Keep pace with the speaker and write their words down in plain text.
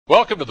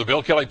Welcome to the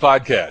Bill Kelly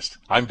Podcast.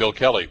 I'm Bill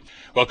Kelly.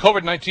 Well,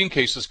 COVID-19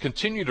 cases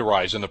continue to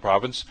rise in the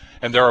province,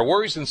 and there are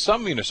worries in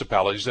some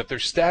municipalities that their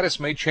status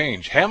may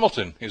change.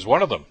 Hamilton is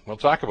one of them. We'll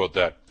talk about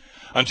that.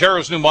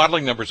 Ontario's new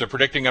modeling numbers are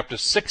predicting up to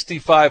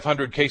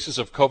 6,500 cases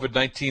of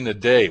COVID-19 a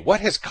day. What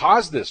has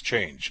caused this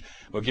change?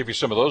 We'll give you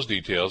some of those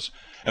details.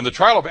 And the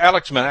trial of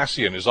Alex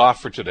Minassian is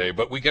off for today,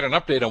 but we get an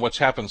update on what's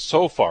happened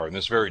so far in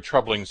this very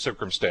troubling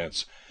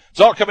circumstance. It's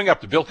all coming up.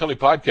 The Bill Kelly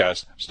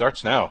Podcast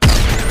starts now.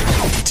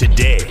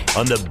 Today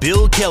on the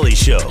Bill Kelly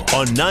Show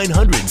on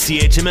 900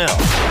 CHML.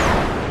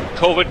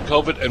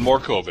 COVID, and more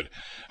COVID.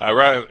 A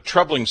rather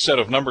troubling set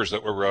of numbers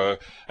that were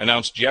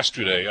announced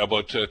yesterday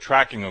about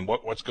tracking and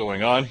what's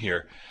going on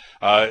here.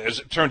 As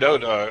it turned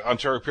out,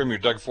 Ontario Premier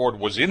Doug Ford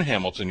was in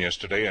Hamilton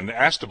yesterday and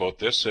asked about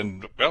this,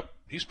 and, well,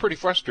 he's pretty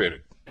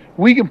frustrated.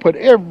 We can put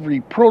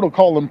every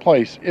protocol in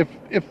place. If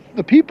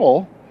the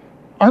people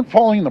aren't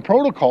following the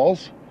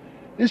protocols,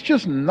 it's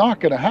just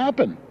not going to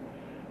happen.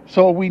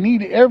 So we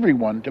need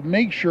everyone to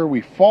make sure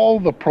we follow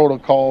the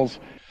protocols.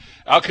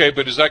 Okay,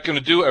 but is that going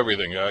to do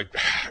everything?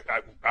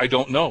 I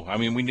don't know. I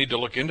mean, we need to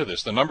look into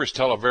this. The numbers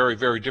tell a very,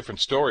 very different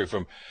story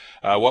from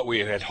what we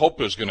had hoped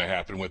was going to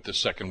happen with this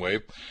second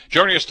wave.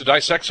 Joining us to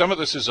dissect some of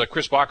this is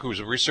Chris Bach, who's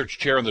a research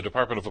chair in the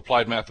Department of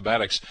Applied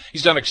Mathematics.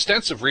 He's done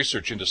extensive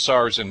research into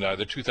SARS and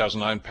the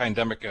 2009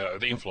 pandemic,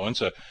 the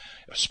influenza,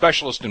 a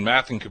specialist in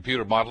math and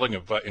computer modeling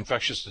of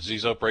infectious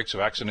disease outbreaks,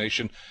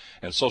 vaccination,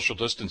 and social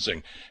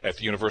distancing at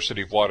the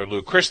University of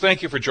Waterloo. Chris,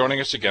 thank you for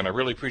joining us again. I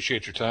really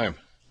appreciate your time.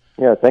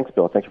 Yeah, thanks,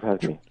 Bill. Thanks for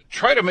having me.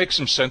 Try to make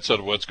some sense out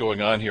of what's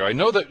going on here. I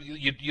know that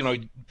you know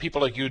people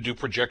like you do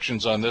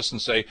projections on this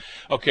and say,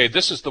 okay,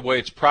 this is the way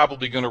it's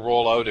probably going to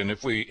roll out, and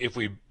if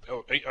we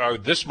are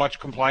this much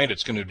compliant,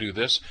 it's going to do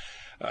this.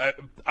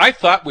 I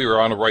thought we were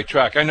on the right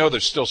track. I know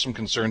there's still some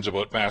concerns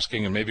about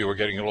masking, and maybe we're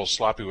getting a little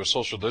sloppy with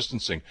social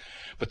distancing,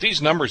 but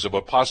these numbers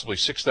about possibly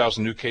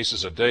 6,000 new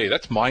cases a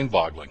day—that's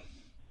mind-boggling.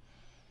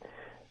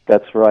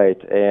 That's right,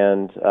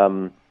 and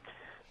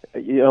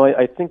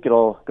I think it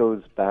all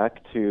goes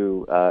back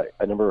to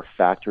a number of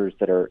factors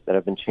that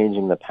have been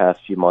changing the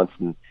past few months,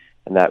 and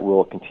that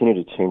will continue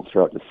to change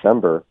throughout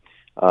December.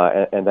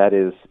 And that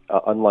is,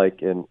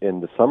 unlike in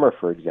the summer,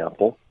 for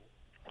example,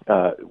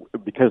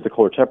 because of the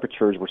colder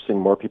temperatures, we're seeing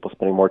more people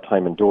spending more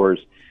time indoors,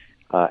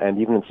 and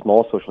even in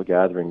small social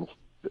gatherings,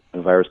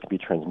 the virus can be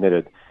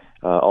transmitted.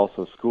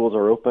 Also, schools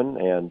are open,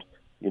 and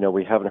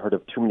we haven't heard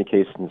of too many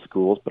cases in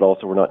schools, but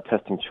also we're not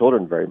testing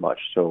children very much,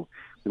 so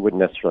we wouldn't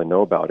necessarily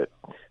know about it.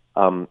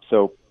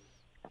 So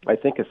I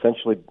think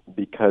essentially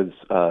because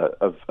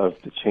of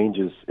the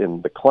changes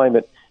in the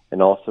climate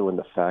and also in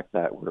the fact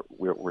that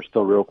we're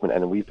still reopened,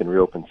 and we've been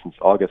reopened since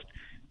August,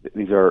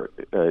 these are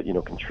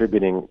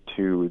contributing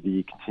to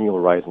the continual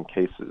rise in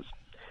cases.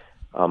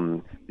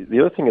 The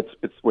other thing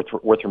it's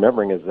worth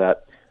remembering is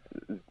that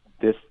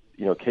this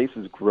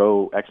cases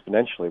grow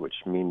exponentially, which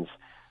means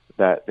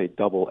that they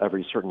double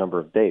every certain number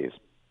of days.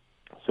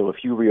 So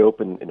if you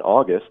reopen in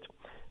August,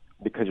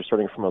 because you're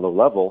starting from a low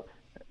level,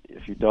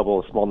 if you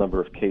double a small number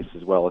of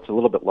cases, well, it's a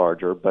little bit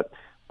larger, but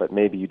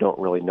maybe you don't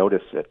really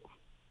notice it.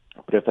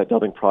 But if that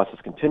doubling process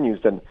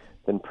continues, then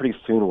pretty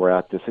soon we're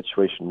at the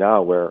situation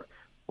now where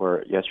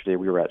yesterday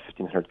we were at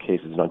 1,500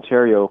 cases in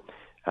Ontario,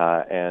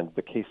 and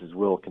the cases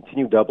will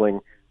continue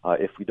doubling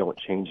if we don't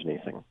change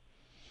anything.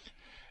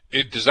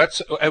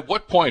 At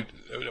what point,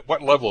 at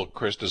what level,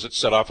 Chris, does it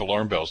set off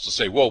alarm bells to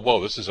say, whoa,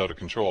 this is out of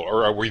control,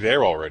 or are we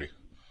there already?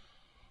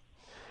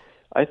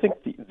 I think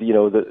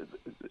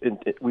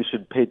we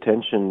should pay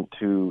attention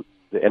to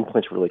the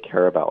endpoints we really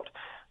care about.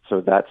 So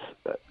that's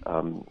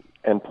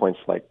endpoints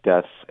like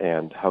deaths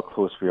and how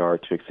close we are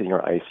to exceeding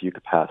our ICU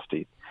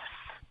capacity.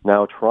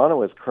 Now,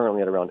 Toronto is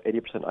currently at around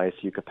 80%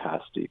 ICU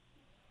capacity,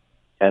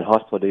 and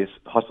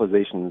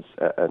hospitalizations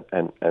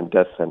and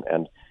deaths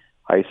and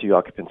ICU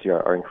occupancy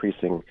are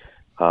increasing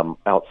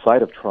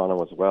outside of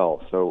Toronto as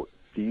well. So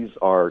these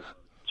are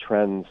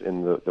trends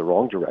in the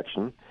wrong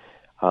direction.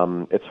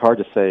 It's hard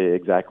to say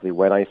exactly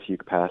when ICU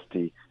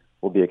capacity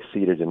will be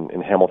exceeded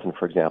in Hamilton,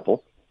 for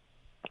example.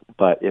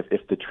 But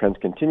if the trends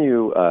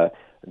continue,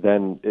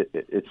 then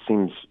it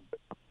seems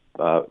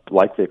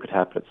likely it could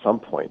happen at some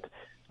point.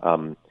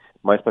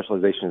 My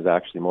specialization is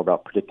actually more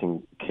about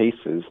predicting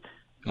cases.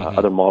 Mm-hmm.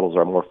 Other models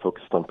are more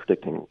focused on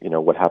predicting,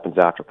 what happens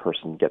after a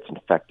person gets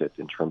infected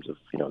in terms of,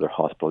 their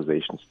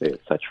hospitalization stay,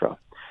 et cetera.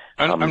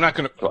 I'm not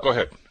going to go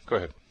ahead. Go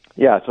ahead.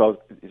 Yeah.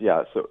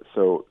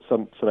 So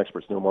some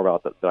experts know more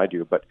about that than I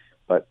do, but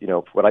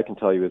what I can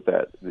tell you is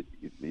that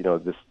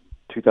this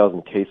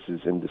 2,000 cases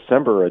in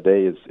December a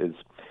day is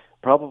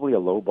probably a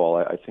low ball.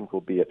 I think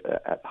we'll be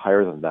at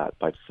higher than that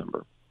by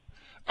December.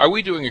 Are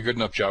we doing a good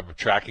enough job of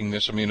tracking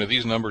this? I mean, are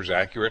these numbers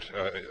accurate?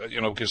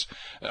 Because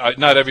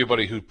not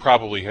everybody who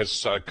probably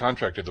has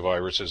contracted the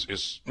virus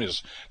is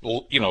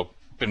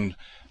been,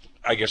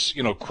 I guess,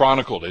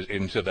 chronicled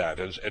into that.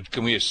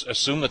 Can we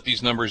assume that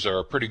these numbers are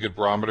a pretty good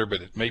barometer,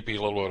 but it may be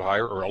a little bit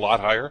higher or a lot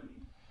higher?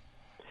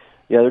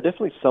 Yeah, they're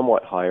definitely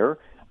somewhat higher.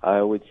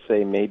 I would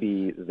say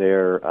maybe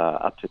they're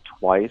up to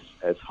twice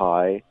as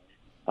high.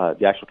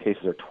 The actual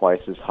cases are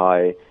twice as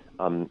high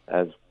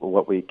as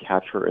what we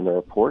capture in the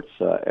reports,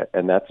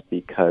 and that's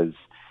because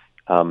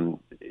some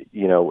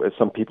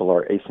people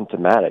are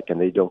asymptomatic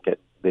and they don't get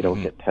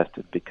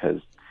tested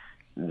because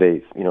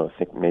they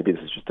think maybe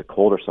this is just a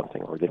cold or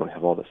something, or they don't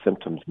have all the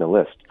symptoms in the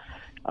list.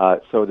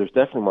 So there's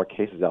definitely more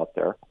cases out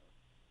there.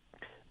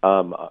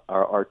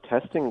 Our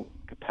testing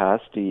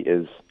capacity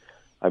is,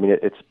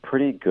 it's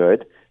pretty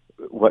good.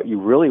 What you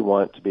really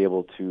want to be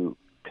able to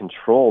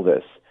control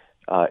this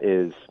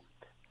is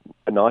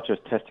not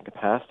just testing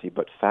capacity,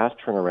 but fast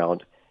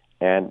turnaround,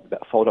 and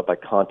followed up by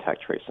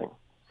contact tracing.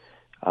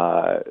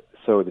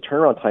 So the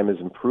turnaround time is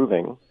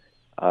improving.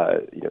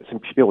 Some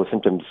people with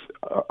symptoms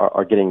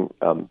are getting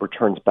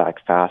returns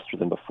back faster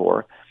than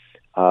before,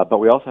 but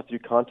we also have to do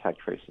contact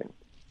tracing.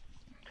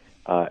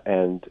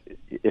 And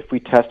if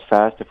we test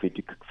fast, if we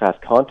do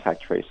fast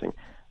contact tracing,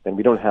 then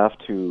we don't have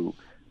to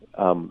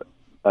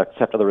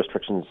accept other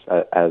restrictions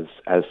as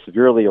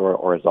severely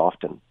or as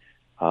often.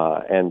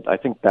 And I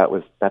think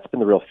that's been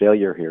the real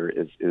failure here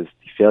is the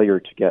failure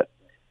to get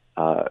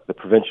the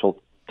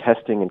provincial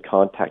testing and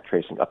contact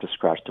tracing up to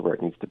scratch to where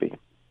it needs to be.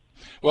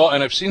 Well,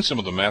 and I've seen some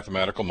of the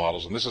mathematical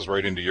models, and this is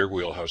right into your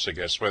wheelhouse, I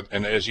guess.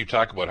 And as you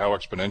talk about how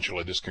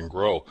exponentially this can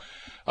grow,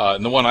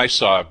 and the one I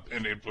saw,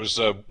 and it was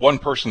one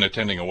person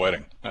attending a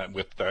wedding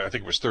with, I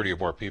think it was 30 or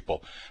more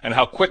people, and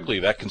how quickly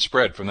that can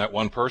spread from that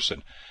one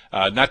person,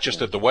 not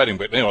just at the wedding,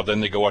 but then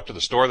they go out to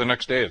the store the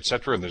next day, et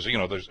cetera, and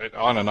there's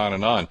on and on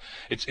and on.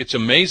 It's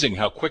amazing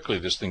how quickly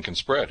this thing can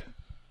spread.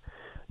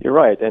 You're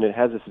right, and it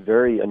has this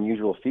very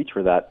unusual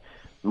feature that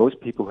most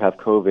people who have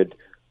COVID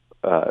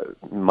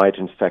might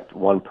infect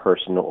one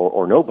person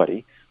or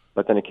nobody,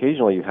 but then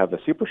occasionally you have the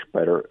super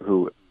spreader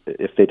who,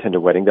 if they attend a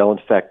wedding, they'll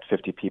infect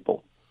 50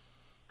 people.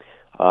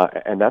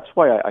 And that's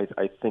why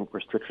I think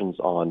restrictions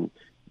on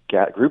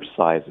group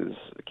sizes,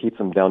 keep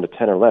them down to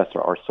 10 or less,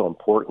 are so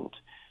important.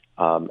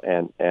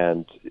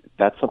 And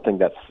that's something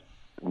that's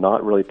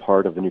not really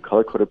part of the new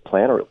color-coded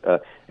plan, or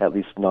at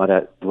least not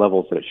at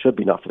levels that it should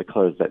be, not for the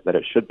colors that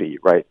it should be,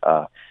 right?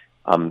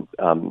 And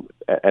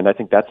I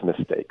think that's a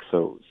mistake.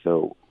 So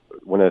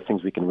one of the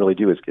things we can really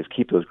do is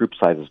keep those group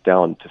sizes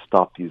down to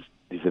stop these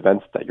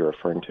events that you're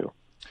referring to.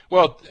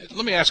 Well,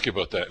 let me ask you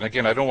about that. And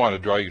again, I don't want to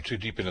draw you too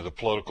deep into the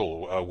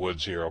political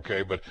woods here,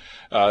 okay? But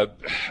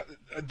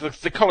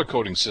the color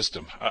coding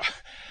system,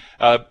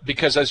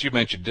 because as you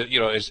mentioned,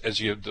 as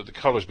the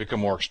colors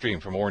become more extreme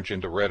from orange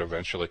into red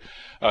eventually,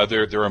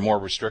 there are more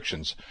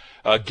restrictions.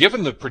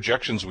 Given the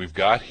projections we've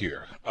got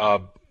here,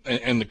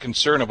 and the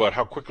concern about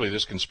how quickly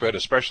this can spread,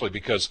 especially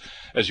because,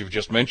 as you've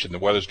just mentioned, the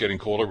weather's getting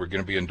colder, we're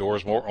going to be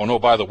indoors more. Oh, no,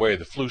 by the way,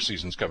 the flu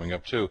season's coming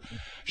up, too.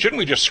 Shouldn't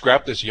we just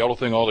scrap this yellow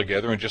thing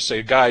altogether and just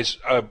say, guys,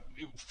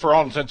 for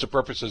all intents and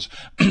purposes,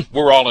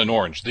 we're all in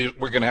orange.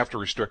 We're going to have to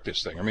restrict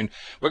this thing. I mean,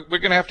 we're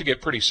going to have to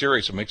get pretty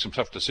serious and make some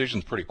tough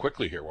decisions pretty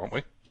quickly here, won't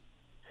we?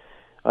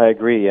 I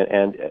agree.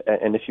 And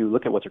if you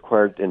look at what's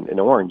required in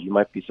orange, you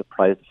might be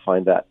surprised to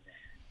find that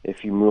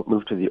if you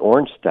move to the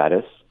orange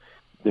status,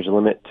 there's a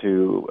limit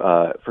to,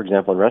 for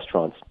example, in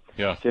restaurants,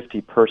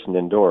 50-person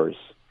indoors.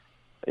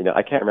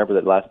 I can't remember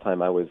the last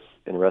time I was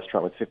in a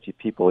restaurant with 50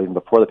 people, even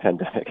before the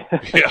pandemic.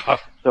 Yeah.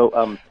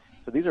 So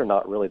these are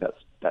not really that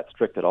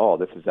strict at all.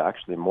 This is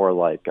actually more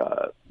like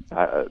the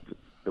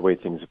way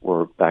things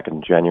were back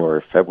in January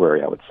or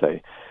February, I would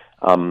say.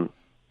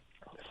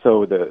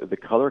 So the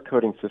color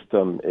coding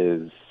system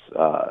is,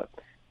 I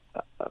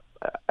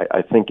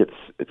think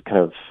it's kind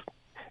of.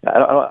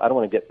 I don't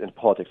want to get into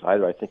politics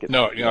either. I think it's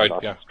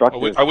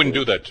constructive. I wouldn't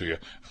do that to you.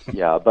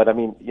 Yeah, but I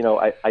mean,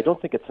 I don't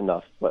think it's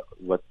enough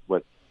what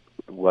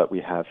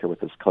we have here with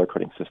this color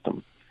coding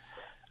system,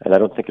 and I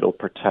don't think it'll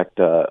protect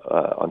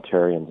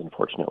Ontarians,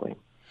 unfortunately.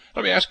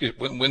 Let me ask you,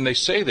 when they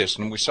say this,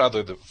 and we saw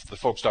the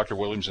folks, Dr.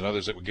 Williams and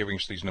others that were giving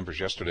us these numbers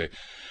yesterday,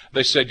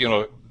 they said,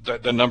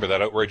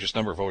 that outrageous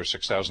number of over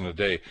 6,000 a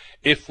day,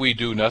 if we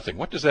do nothing.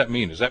 What does that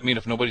mean? Does that mean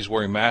if nobody's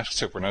wearing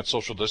masks, if we're not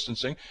social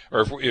distancing?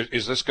 Or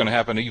is this going to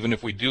happen even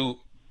if we do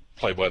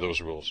play by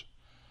those rules?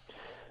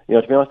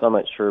 To be honest, I'm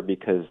not sure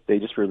because they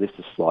just released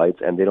the slides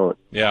and they don't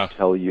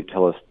tell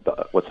us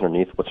what's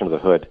underneath, what's under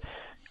the hood.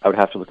 I would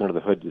have to look under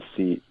the hood to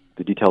see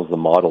the details of the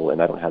model,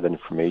 and I don't have that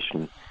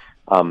information.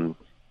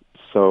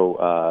 So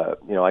I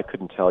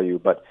couldn't tell you,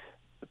 but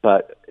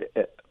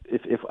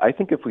if I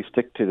think if we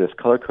stick to this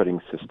color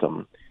coding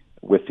system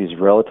with these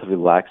relatively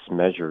lax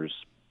measures,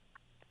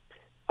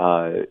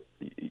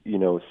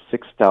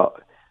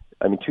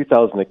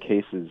 2,000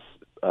 cases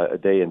a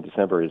day in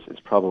December is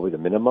probably the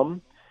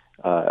minimum,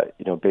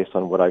 based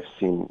on what I've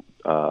seen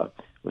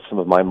with some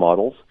of my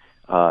models,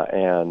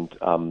 and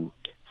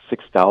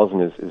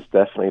 6,000 is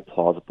definitely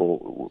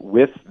plausible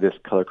with this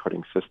color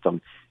coding system.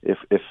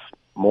 If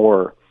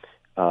more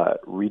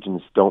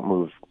regions don't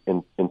move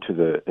into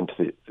the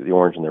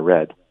orange and the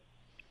red.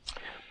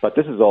 But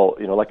this is all,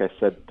 like I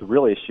said, the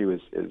real issue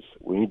is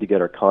we need to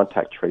get our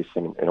contact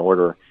tracing in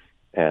order,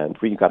 and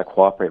we got to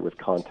cooperate with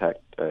contact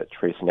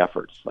tracing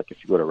efforts. Like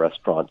if you go to a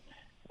restaurant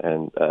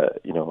and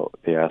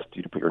they asked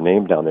you to put your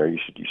name down there, you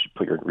should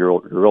put your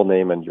real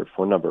name and your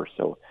phone number.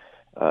 So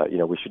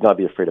we should not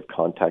be afraid of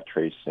contact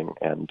tracing,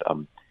 and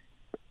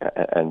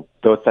and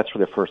that's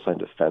really a first-line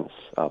defense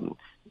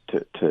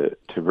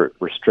to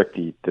restrict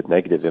the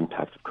negative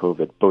impacts of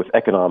COVID, both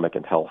economic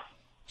and health.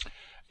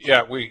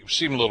 Yeah, we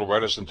seem a little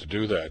reticent to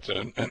do that.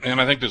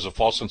 And I think there's a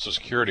false sense of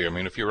security. I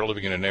mean, if you're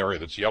living in an area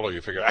that's yellow, you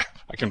figure,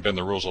 I can bend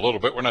the rules a little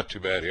bit. We're not too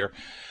bad here.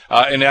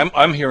 And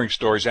I'm hearing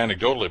stories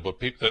anecdotally,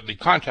 but the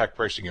contact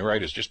tracing, you're right,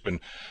 has just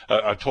been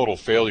a total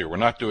failure. We're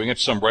not doing it.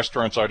 Some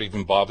restaurants aren't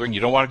even bothering. You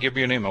don't want to give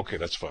me a name? Okay,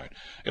 that's fine.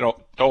 Don't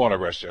want to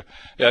arrest you.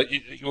 Yeah,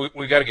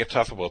 we got to get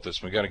tough about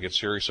this. We got to get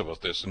serious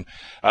about this. And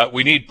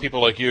we need people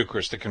like you,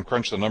 Chris, that can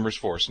crunch the numbers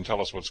for us and tell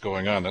us what's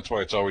going on. That's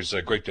why it's always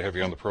great to have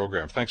you on the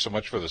program. Thanks so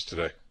much for this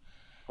today.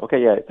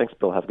 Okay, yeah, thanks,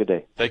 Bill. Have a good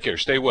day. Take care.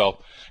 Stay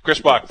well.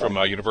 Chris Bach from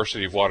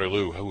University of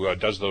Waterloo, who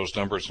does those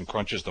numbers and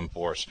crunches them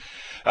for us.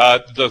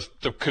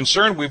 The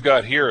concern we've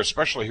got here,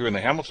 especially here in the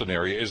Hamilton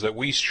area, is that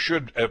we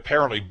should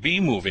apparently be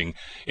moving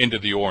into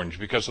the orange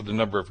because of the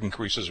number of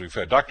increases we've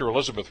had. Dr.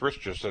 Elizabeth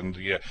Richardson,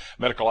 the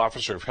medical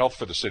officer of health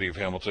for the city of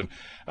Hamilton,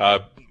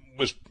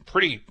 was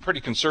pretty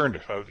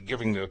concerned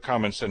giving the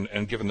comments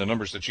and given the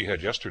numbers that she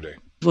had yesterday.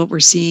 What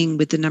we're seeing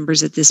with the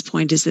numbers at this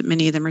point is that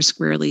many of them are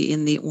squarely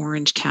in the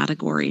orange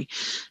category.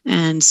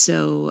 And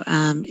so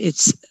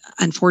it's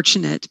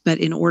unfortunate, but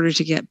in order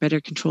to get better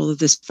control of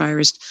this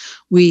virus,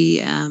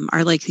 we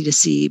are likely to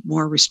see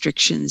more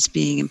restrictions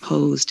being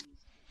imposed.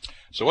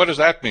 So what does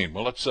that mean?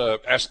 Well, let's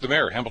ask the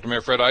mayor. Hamilton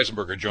Mayor Fred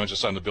Eisenberger joins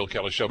us on the Bill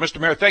Kelly Show.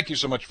 Mr. Mayor, thank you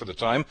so much for the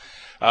time.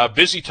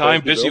 Busy time,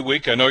 busy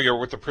week. I know you were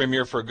with the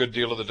Premier for a good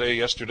deal of the day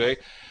yesterday,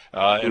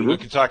 and we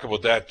can talk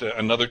about that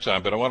another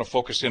time. But I want to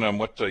focus in on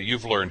what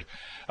you've learned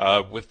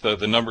with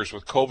the numbers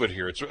with COVID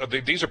here.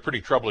 These are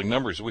pretty troubling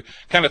numbers. We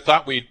kind of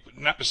thought we'd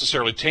not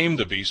necessarily tamed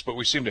the beast, but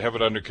we seem to have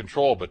it under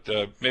control, but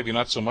maybe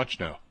not so much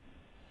now.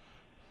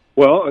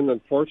 Well, and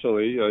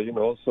unfortunately,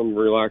 some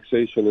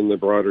relaxation in the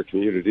broader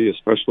community,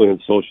 especially in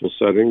social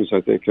settings,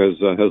 I think has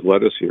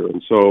led us here.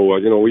 And so,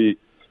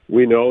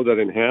 we know that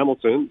in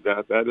Hamilton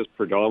that is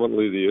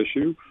predominantly the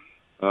issue.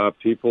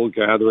 People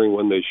gathering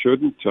when they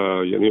shouldn't.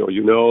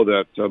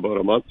 That about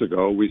a month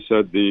ago we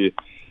said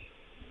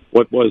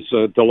what was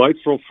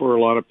delightful for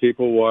a lot of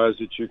people was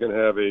that you can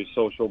have a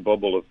social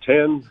bubble of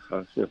 10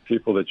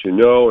 people that you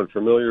know and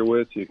familiar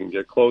with, you can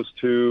get close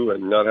to,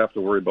 and not have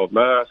to worry about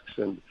masks.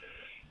 And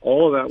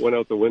all of that went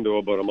out the window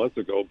about a month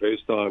ago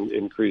based on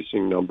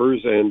increasing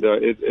numbers, and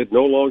it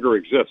no longer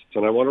exists.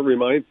 And I want to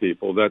remind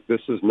people that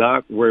this is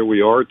not where we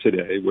are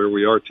today. Where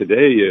we are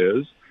today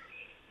is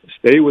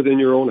stay within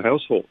your own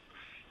household.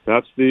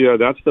 That's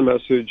the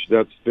message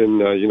that's been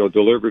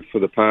delivered for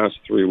the past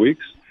 3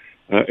 weeks.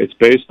 It's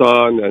based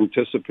on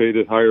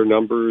anticipated higher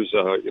numbers,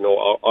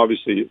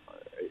 obviously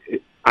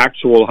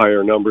actual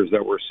higher numbers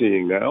that we're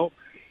seeing now.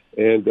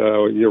 And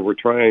we're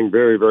trying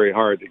very, very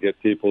hard to get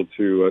people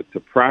to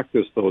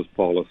practice those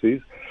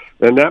policies,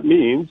 and that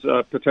means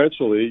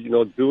potentially,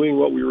 doing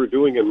what we were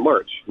doing in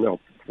March. Now,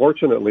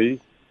 fortunately,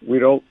 we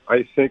don't,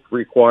 I think,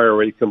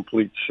 require a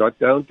complete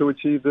shutdown to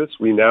achieve this.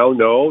 We now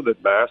know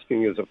that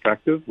masking is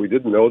effective. We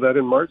didn't know that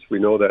in March. We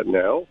know that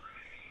now.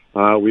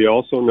 We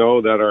also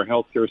know that our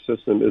healthcare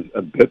system is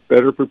a bit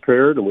better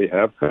prepared, and we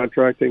have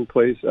contracting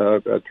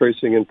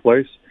tracing in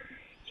place.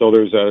 So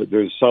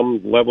there's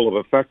some level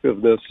of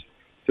effectiveness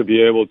to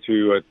be able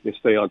to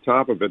stay on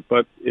top of it.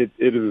 But it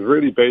is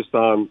really based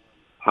on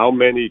how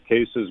many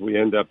cases we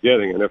end up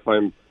getting. And if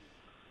I'm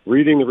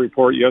reading the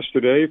report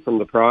yesterday from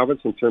the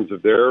province in terms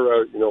of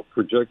their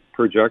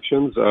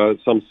projections,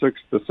 some 6,000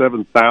 to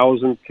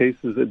 7,000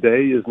 cases a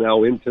day is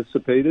now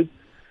anticipated.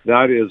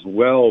 That is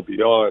well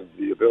beyond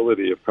the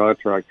ability of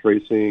contract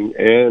tracing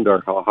and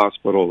our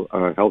hospital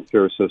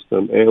healthcare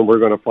system. And we're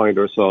going to find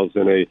ourselves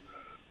in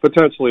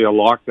potentially a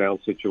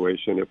lockdown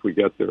situation if we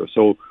get there.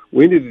 So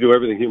we need to do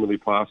everything humanly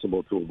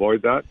possible to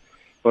avoid that.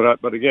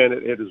 But again,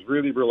 it is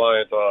really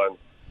reliant on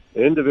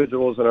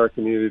individuals in our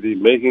community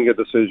making a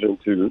decision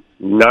to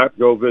not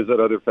go visit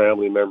other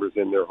family members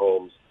in their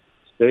homes,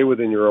 stay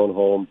within your own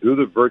home, do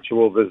the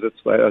virtual visits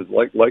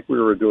like we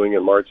were doing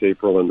in March,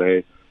 April, and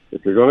May.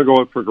 If you're going to go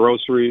out for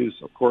groceries,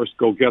 of course,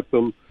 go get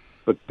them.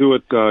 But do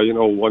it,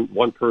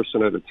 one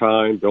person at a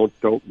time.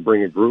 Don't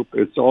bring a group.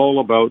 It's all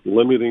about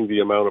limiting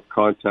the amount of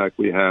contact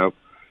we have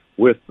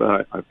with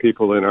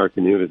people in our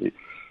community.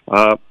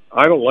 I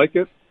don't like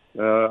it.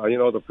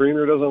 The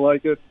Premier doesn't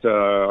like it.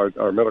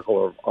 Our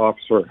medical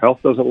officer of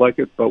health doesn't like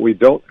it. But we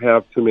don't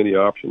have too many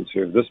options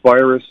here. This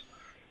virus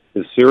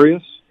is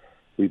serious.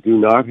 We do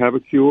not have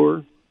a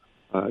cure.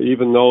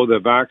 Even though the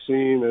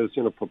vaccine is,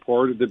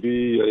 purported to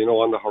be,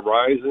 on the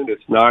horizon,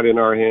 it's not in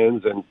our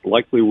hands and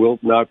likely will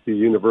not be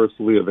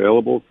universally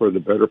available for the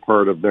better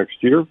part of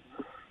next year.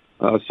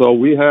 So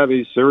we have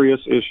a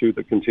serious issue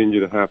to continue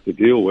to have to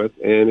deal with,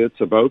 and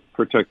it's about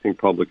protecting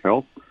public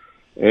health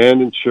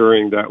and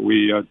ensuring that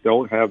we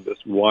don't have this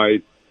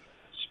wide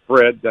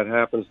spread that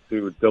happens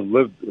to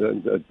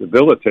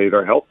debilitate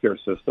our healthcare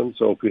system.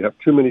 So if we have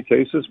too many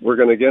cases, we're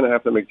going to, again,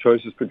 have to make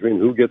choices between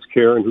who gets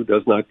care and who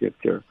does not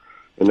get care.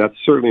 And that's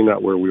certainly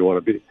not where we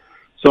want to be.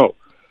 So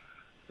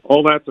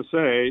all that to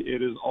say,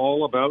 it is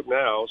all about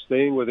now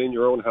staying within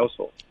your own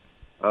household.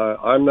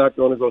 I'm not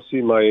going to go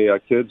see my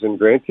kids and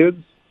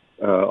grandkids.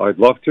 I'd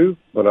love to,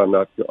 but I'm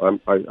not.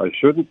 I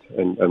shouldn't,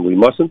 and we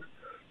mustn't.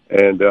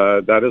 And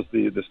that is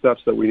the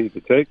steps that we need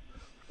to take.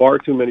 Far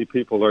too many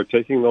people are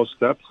taking those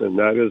steps, and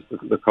that is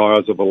the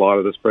cause of a lot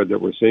of the spread that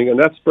we're seeing. And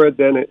that spread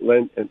then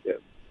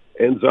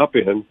ends up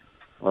in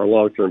our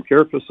long-term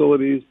care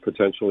facilities,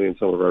 potentially in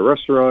some of our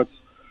restaurants,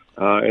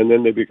 and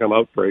then they become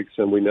outbreaks.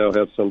 And we now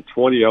have some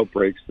 20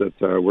 outbreaks that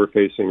we're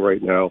facing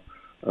right now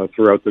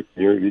throughout the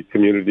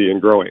community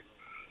and growing.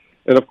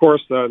 And of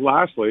course,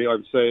 lastly,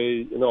 I'd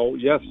say,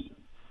 yes,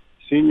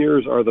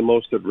 seniors are the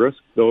most at risk,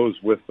 those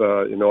with,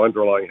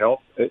 underlying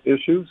health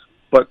issues,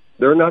 but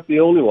they're not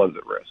the only ones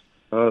at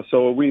risk.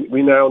 So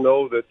we now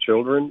know that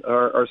children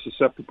are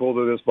susceptible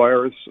to this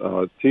virus,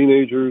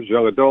 teenagers,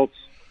 young adults,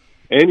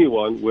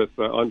 anyone with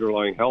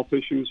underlying health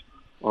issues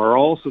are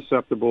all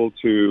susceptible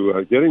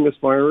to getting this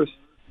virus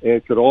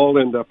and could all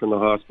end up in the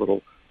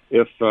hospital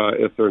if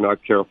they're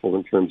not careful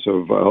in terms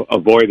of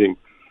avoiding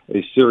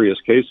a serious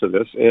case of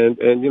this.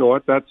 And you know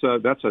what? That's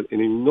an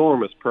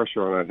enormous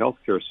pressure on our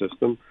healthcare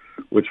system,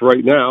 which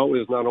right now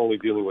is not only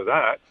dealing with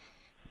that,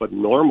 but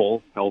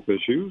normal health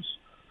issues,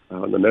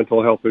 the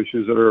mental health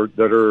issues that are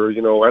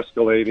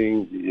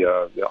escalating,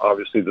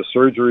 obviously the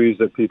surgeries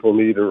that people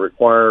need and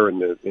require,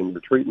 and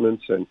the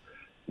treatments and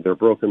their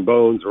broken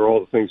bones, or all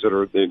the things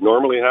that they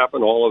normally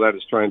happen. All of that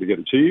is trying to get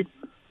achieved,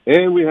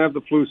 and we have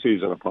the flu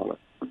season upon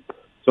us.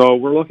 So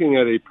we're looking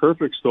at a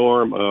perfect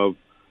storm of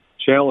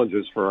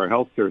challenges for our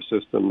healthcare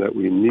system that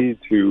we need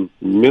to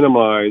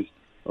minimize,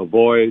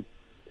 avoid,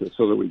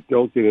 so that we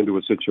don't get into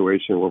a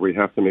situation where we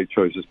have to make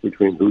choices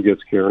between who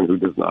gets care and who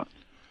does not.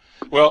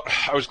 Well,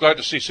 I was glad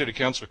to see City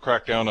Council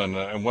crack down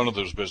on one of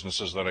those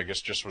businesses that I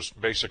guess just was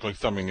basically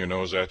thumbing your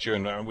nose at you,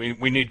 and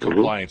we need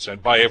compliance,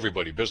 and by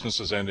everybody,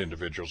 businesses and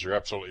individuals. You're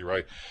absolutely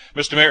right.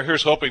 Mr. Mayor,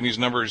 here's hoping these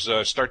numbers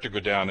start to go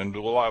down, and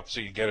we'll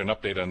obviously get an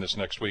update on this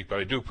next week, but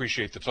I do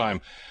appreciate the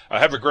time.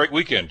 Have a great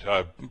weekend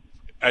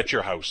at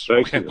your house.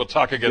 Thank you. We'll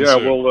talk again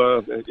soon. Yeah, well,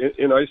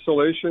 in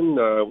isolation,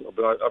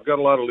 I've got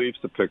a lot of leaves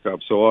to pick up,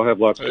 so I'll have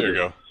lots to do. There you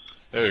go.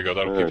 There you go.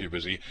 That'll keep you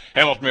busy.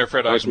 Hamilton Mayor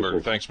Fred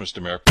Eisenberg. Thanks,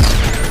 Mr. Mayor.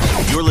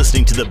 You're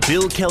listening to the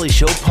Bill Kelly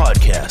Show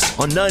podcast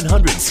on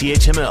 900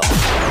 CHML.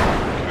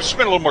 Let's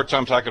spend a little more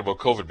time talking about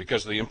COVID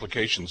because of the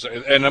implications,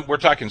 and we're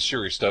talking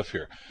serious stuff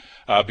here.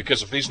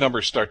 Because if these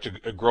numbers start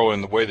to grow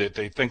in the way that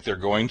they think they're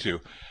going to,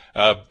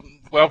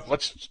 well,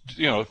 let's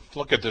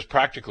look at this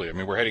practically. I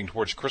mean, we're heading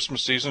towards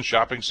Christmas season,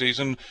 shopping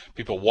season.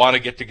 People want to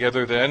get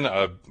together then.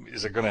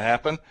 Is it going to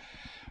happen?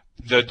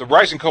 The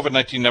rising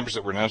COVID-19 numbers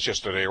that were announced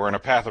yesterday are on a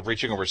path of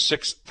reaching over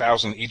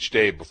 6,000 each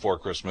day before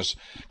Christmas.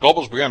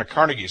 Global's Brianna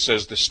Carnegie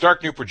says the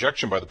stark new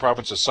projection by the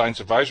province's Science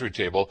Advisory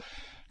Table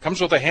comes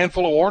with a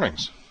handful of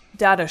warnings.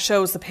 Data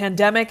shows the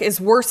pandemic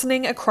is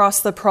worsening across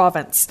the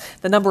province.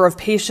 The number of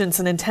patients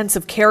in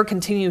intensive care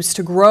continues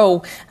to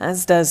grow,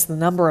 as does the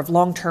number of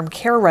long-term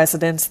care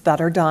residents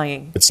that are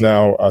dying. It's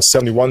now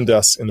 71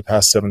 deaths in the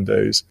past 7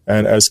 days.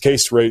 And as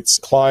case rates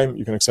climb,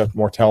 you can expect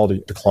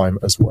mortality to climb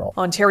as well.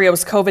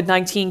 Ontario's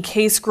COVID-19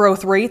 case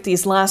growth rate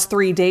these last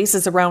 3 days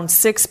is around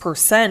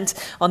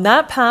 6%. On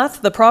that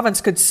path, the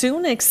province could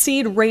soon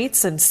exceed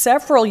rates in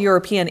several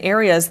European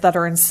areas that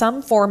are in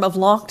some form of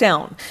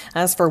lockdown.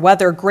 As for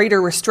whether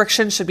greater restrictions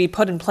should be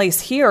put in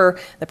place here,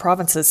 the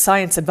province's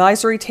Science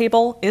Advisory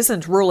Table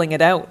isn't ruling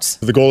it out.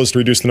 If the goal is to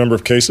reduce the number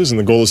of cases and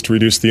the goal is to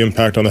reduce the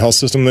impact on the health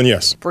system, then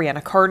yes.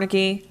 Brianna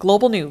Carnegie,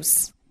 Global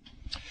News.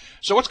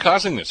 So what's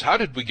causing this? How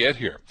did we get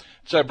here?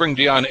 Let's bring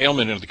Dion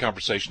Aylman into the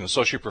conversation,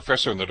 Associate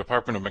Professor in the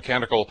Department of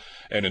Mechanical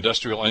and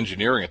Industrial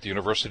Engineering at the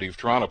University of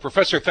Toronto.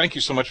 Professor, thank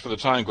you so much for the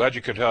time. Glad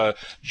you could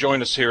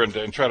join us here and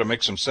try to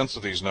make some sense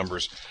of these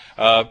numbers.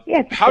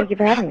 Yes, thank you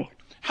for having me.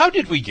 How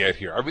did we get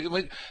here? I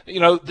mean,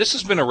 this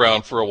has been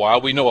around for a while.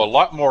 We know a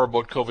lot more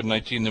about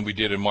COVID-19 than we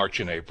did in March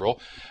and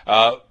April.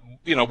 A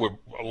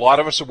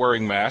lot of us are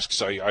wearing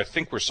masks. I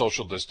think we're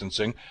social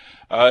distancing.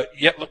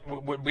 Yet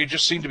we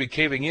just seem to be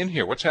caving in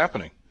here. What's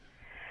happening?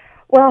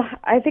 Well,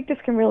 I think this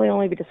can really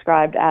only be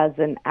described as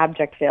an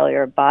abject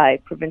failure by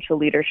provincial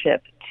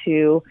leadership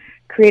to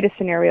create a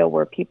scenario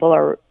where people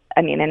are,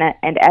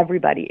 and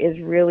everybody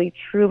is really,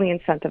 truly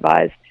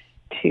incentivized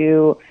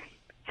to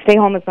stay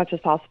home as much as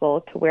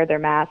possible, to wear their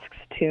masks,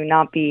 to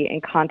not be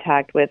in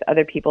contact with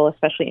other people,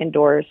 especially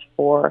indoors,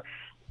 for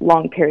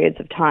long periods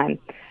of time.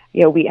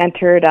 We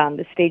entered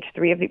the stage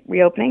 3 of the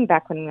reopening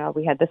back when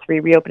we had the 3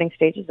 reopening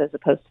stages as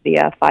opposed to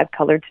the 5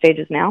 colored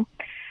stages now.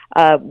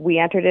 We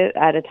entered it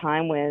at a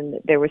time when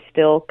there was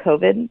still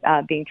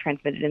COVID being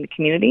transmitted in the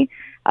community.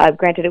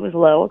 Granted, it was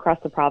low across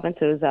the province.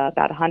 It was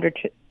about 100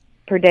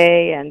 per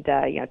day, and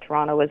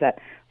Toronto was at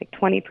like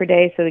 20 per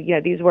day. So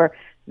these were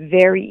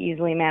very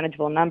easily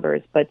manageable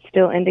numbers, but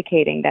still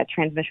indicating that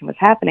transmission was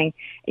happening.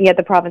 And yet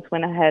the province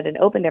went ahead and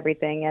opened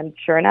everything, and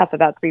sure enough,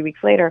 about 3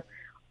 weeks later,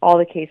 all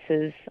the case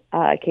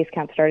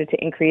counts started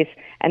to increase,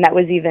 and that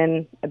was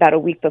even about a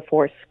week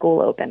before school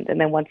opened. And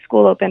then once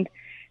school opened,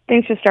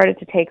 things just started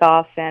to take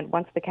off, and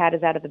once the cat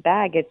is out of the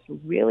bag, it's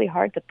really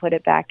hard to put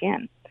it back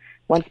in.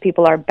 Once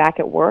people are back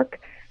at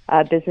work,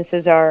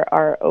 businesses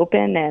are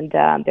open and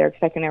they're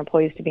expecting their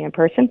employees to be in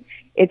person,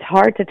 it's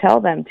hard to tell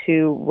them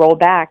to roll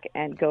back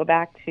and go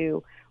back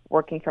to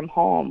working from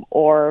home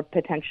or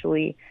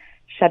potentially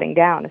shutting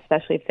down,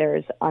 especially if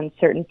there's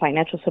uncertain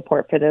financial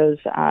support for those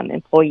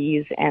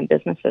employees and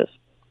businesses.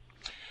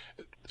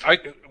 I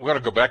want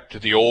to go back to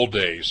the old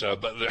days.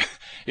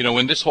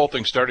 When this whole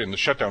thing started and the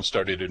shutdown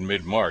started in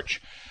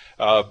mid-March,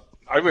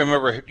 I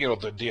remember,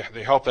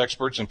 the health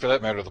experts, and for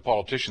that matter, the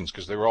politicians,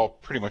 because they were all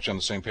pretty much on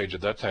the same page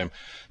at that time,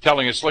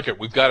 telling us, look,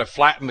 we've got to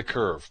flatten the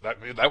curve.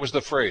 That was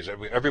the phrase.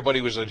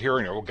 Everybody was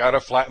adhering to it. We've got to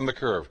flatten the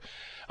curve.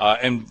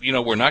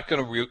 We're not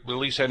going to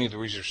release any of the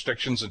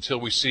restrictions until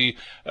we see,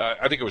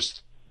 I think it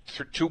was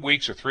 2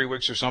 weeks or 3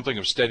 weeks or something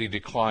of steady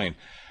decline.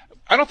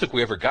 I don't think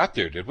we ever got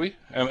there, did we?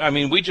 I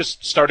mean, we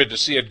just started to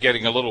see it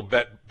getting a little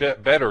bit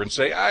better and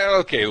say,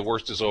 okay, the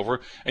worst is over.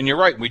 And you're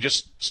right. We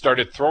just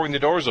started throwing the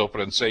doors open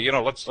and say,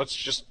 let's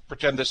just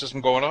pretend this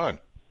isn't going on.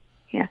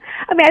 Yeah.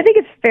 I mean, I think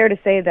it's fair to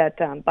say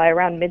that by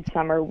around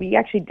midsummer, we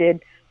actually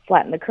did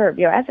flatten the curve.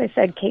 As I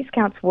said, case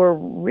counts were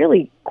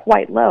really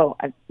quite low,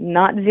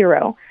 not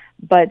zero,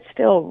 but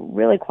still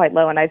really quite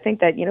low. And I think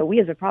that,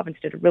 we as a province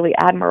did a really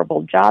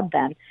admirable job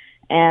then.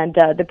 And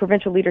the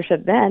provincial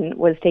leadership then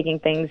was taking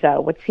things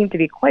what seemed to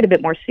be quite a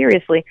bit more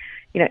seriously,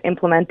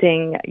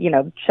 implementing,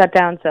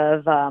 shutdowns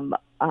of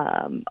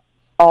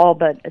all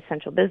but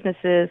essential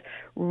businesses,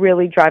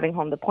 really driving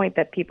home the point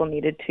that people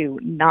needed to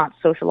not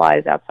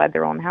socialize outside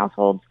their own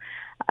households.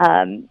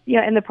 And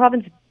the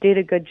province did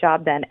a good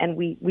job then, and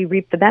we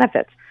reaped the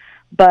benefits.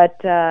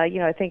 But,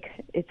 I think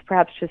it's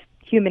perhaps just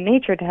human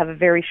nature to have a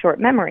very short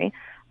memory.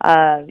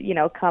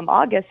 Come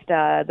August,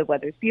 the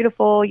weather's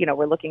beautiful,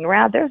 we're looking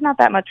around, there's not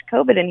that much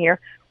COVID in here,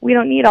 we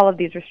don't need all of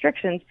these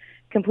restrictions,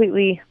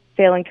 completely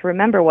failing to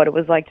remember what it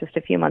was like just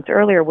a few months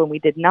earlier when we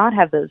did not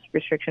have those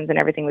restrictions and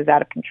everything was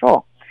out of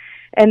control.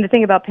 And the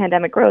thing about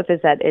pandemic growth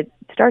is that it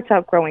starts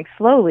out growing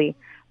slowly,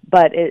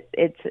 but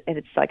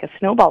it's like a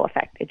snowball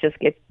effect. It just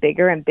gets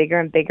bigger and bigger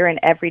and bigger, and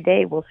every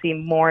day we'll see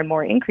more and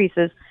more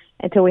increases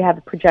until we have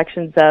the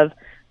projections of,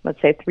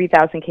 let's say,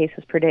 3,000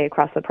 cases per day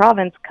across the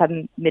province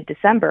come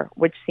mid-December,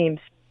 which seems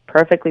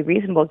perfectly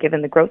reasonable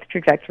given the growth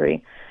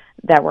trajectory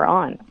that we're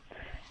on.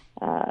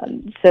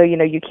 So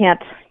you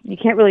can't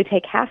really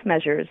take half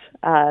measures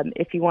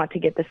if you want to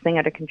get this thing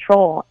under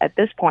control at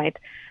this point.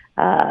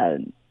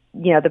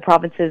 The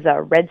province's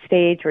red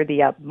stage or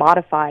the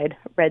modified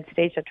red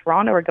stage that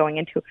Toronto are going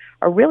into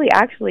are really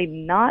actually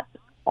not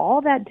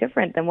all that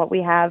different than what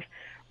we have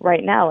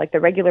right now. Like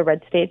the regular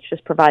red stage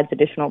just provides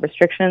additional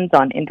restrictions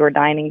on indoor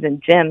dinings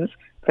and gyms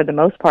for the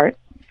most part.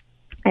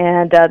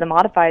 And the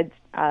modified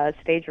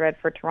stage red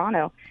for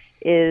Toronto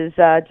is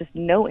just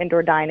no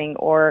indoor dining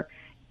or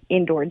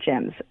indoor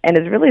gyms, and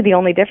is really the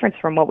only difference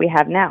from what we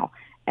have now.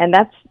 And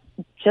that's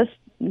just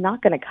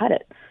not going to cut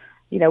it.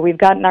 We've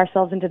gotten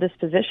ourselves into this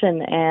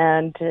position,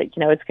 and,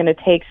 it's going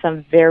to take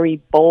some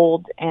very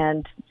bold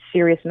and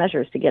serious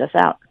measures to get us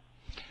out.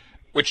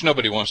 Which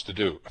nobody wants to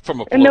do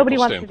from a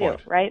political standpoint.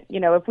 To do, right?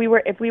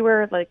 If we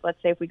were like,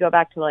 let's say if we go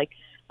back to like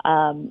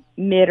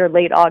mid or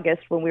late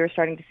August when we were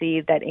starting to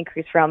see that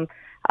increase from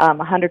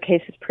 100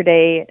 cases per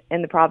day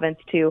in the province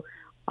to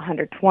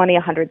 120,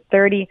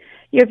 130,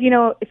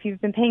 if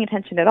you've been paying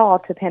attention at all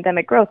to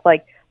pandemic growth,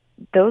 like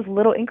those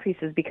little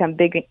increases become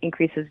big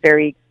increases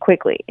very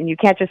quickly. And you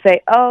can't just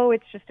say, oh,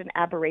 it's just an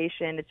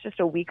aberration. It's just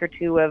a week or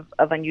two of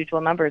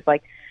unusual numbers.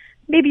 Like,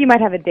 maybe you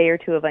might have a day or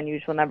two of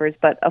unusual numbers,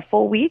 but a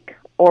full week,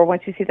 or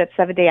once you see that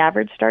 7-day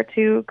average start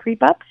to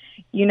creep up,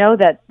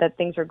 that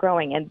things are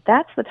growing. And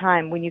that's the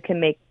time when you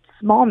can make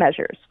small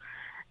measures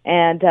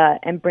and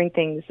bring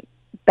things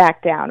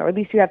back down, or at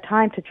least you have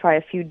time to try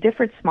a few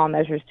different small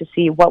measures to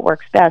see what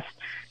works best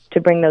to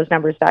bring those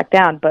numbers back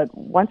down. But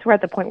once we're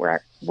at the point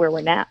where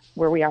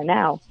we are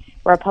now,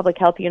 where our public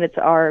health units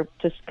are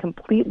just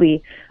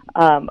completely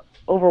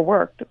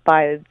overworked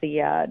by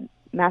the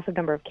massive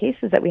number of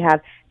cases that we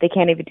have, they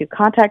can't even do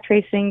contact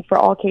tracing for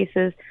all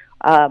cases.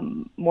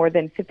 More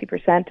than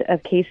 50%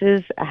 of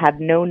cases have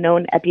no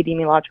known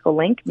epidemiological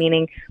link,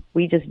 meaning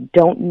we just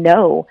don't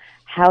know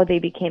how they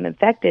became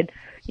infected.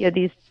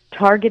 These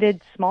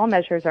targeted small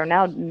measures are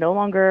now no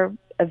longer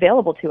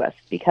available to us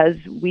because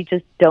we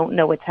just don't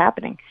know what's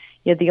happening.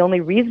 The only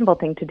reasonable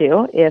thing to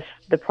do if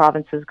the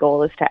province's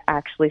goal is to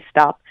actually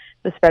stop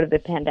the spread of the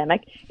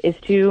pandemic is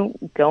to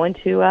go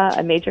into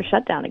a major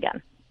shutdown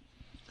again.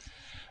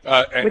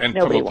 Which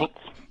nobody wants.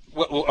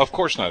 Well, of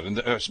course not, and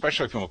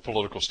especially from a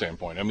political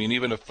standpoint. I mean,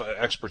 even if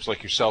experts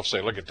like yourself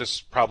say, look, this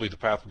is probably the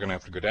path we're going to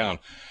have to go down.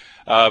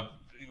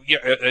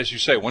 As you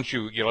say, once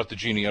you let the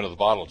genie out of the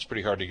bottle, it's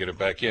pretty hard to get it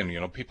back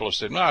in. People have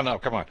said, no,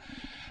 come on.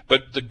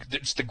 But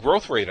it's the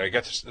growth rate, I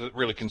guess, that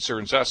really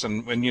concerns us.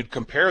 And when you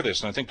compare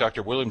this, and I think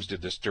Dr. Williams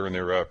did this during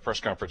their press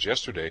conference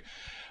yesterday,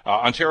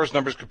 Ontario's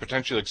numbers could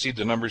potentially exceed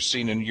the numbers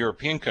seen in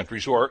European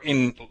countries who are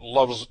in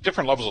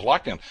different levels of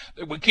lockdown.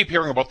 We keep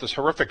hearing about this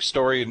horrific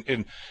story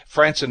in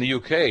France and the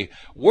UK.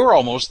 We're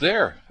almost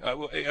there.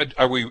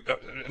 Are we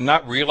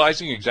not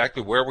realizing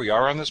exactly where we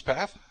are on this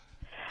path?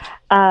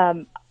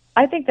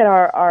 I think that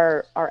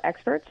our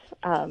experts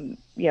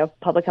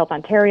Public Health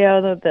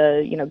Ontario,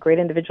 the great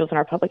individuals in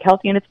our public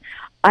health units,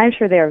 I'm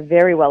sure they are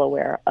very well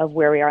aware of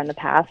where we are in the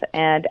path.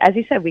 And as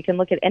you said, we can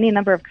look at any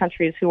number of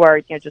countries who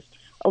are just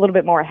a little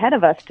bit more ahead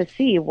of us to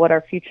see what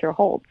our future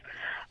holds.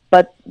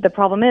 But the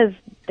problem is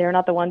they're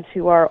not the ones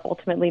who are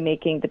ultimately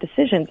making the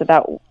decisions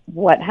about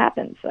what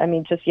happens. I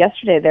mean, just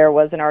yesterday there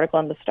was an article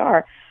in the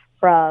Star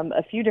from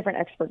a few different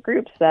expert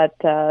groups that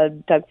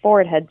Doug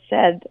Ford had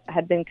said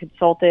had been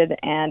consulted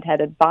and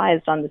had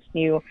advised on this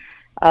new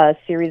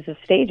series of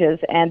stages.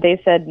 And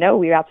they said, no,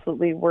 we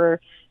absolutely were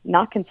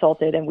not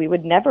consulted, and we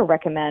would never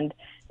recommend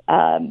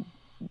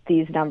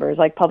these numbers.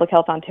 Like Public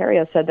Health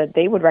Ontario said that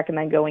they would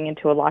recommend going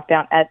into a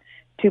lockdown at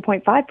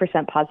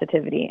 2.5%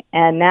 positivity.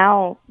 And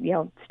now,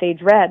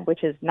 stage red,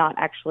 which is not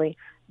actually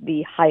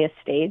the highest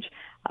stage,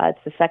 it's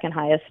the second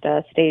highest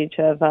stage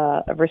of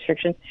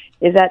restrictions,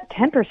 is at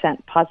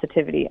 10%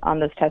 positivity on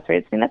those test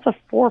rates. I mean, that's a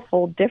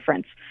fourfold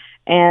difference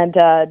and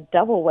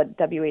double what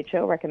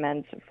WHO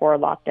recommends for a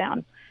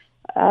lockdown.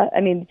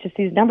 Just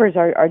these numbers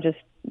are just,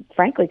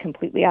 frankly,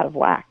 completely out of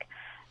whack.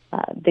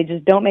 They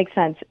just don't make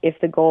sense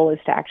if the goal is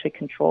to actually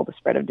control the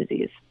spread of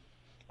disease.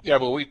 Yeah,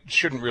 but we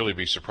shouldn't really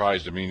be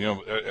surprised. I mean,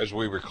 as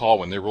we recall,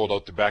 when they rolled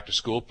out the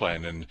back-to-school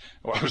plan, and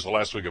it was the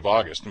last week of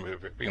August,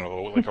 like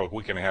a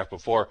week and a half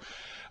before,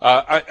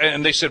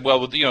 and they said,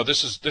 well,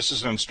 this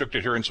is an strict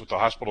adherence with the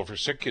Hospital for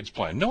Sick Kids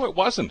plan. No, it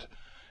wasn't.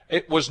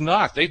 It was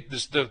not.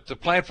 The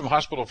plan from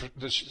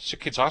the Sick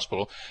Kids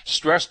Hospital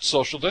stressed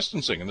social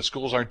distancing, and the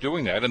schools aren't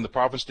doing that, and the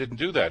province didn't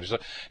do that. So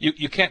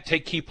you can't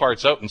take key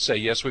parts out and say,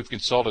 yes, we've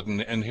consulted,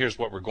 and here's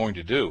what we're going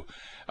to do.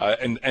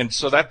 And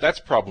so that's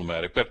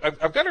problematic. But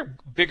I've got a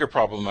bigger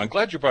problem. I'm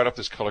glad you brought up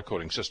this color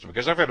coding system,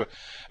 because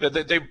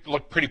they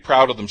looked pretty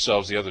proud of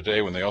themselves the other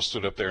day when they all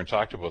stood up there and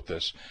talked about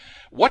this.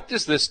 What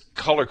does this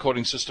color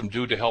coding system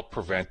do to help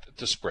prevent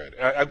the spread,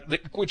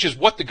 which is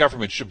what the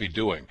government should be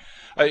doing?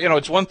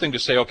 It's one thing to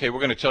say, okay, we're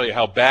going to tell you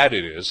how bad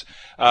it is.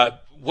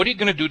 What are you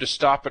going to do to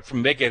stop it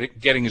from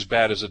getting as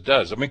bad as it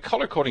does? I mean,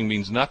 color coding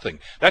means nothing.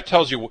 That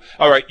tells you,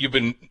 all right,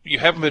 you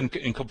haven't been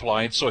in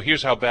compliance, so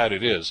here's how bad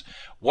it is.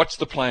 What's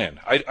the plan?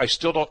 I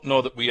still don't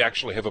know that we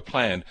actually have a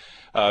plan.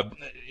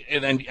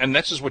 And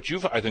this is what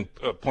you've, I think,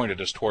 pointed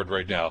us toward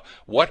right now.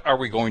 What are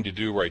we going to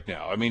do right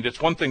now? I mean,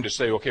 it's one thing to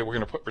say, okay, we're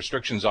going to put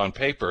restrictions on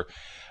paper,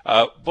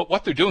 but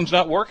what they're doing is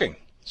not working.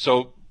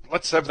 So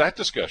let's have that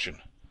discussion.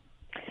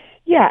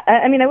 Yeah,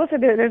 I will say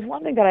there's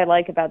one thing that I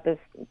like about this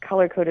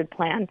color-coded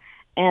plan,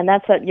 and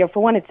that's that,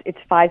 for one, it's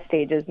 5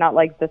 stages, not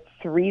like the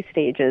 3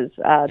 stages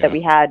that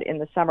we had in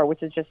the summer,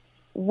 which is just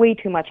way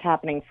too much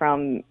happening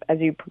as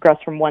you progress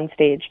from one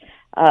stage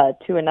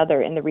to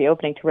another in the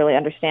reopening to really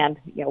understand,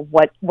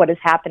 what is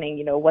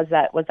happening. Was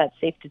that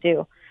safe to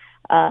do?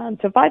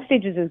 So 5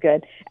 stages is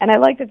good, and I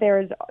like that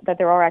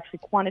there are actually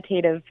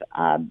quantitative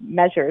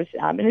measures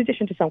in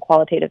addition to some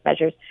qualitative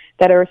measures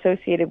that are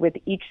associated with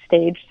each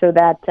stage, so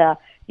that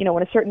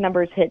when a certain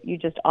number is hit, you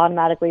just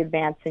automatically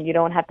advance, and you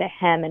don't have to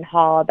hem and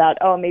haw about,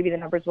 maybe the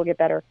numbers will get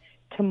better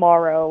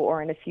tomorrow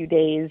or in a few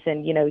days,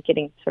 and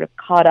getting sort of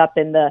caught up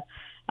in the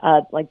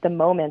the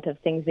moment of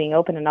things being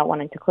open and not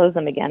wanting to close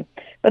them again.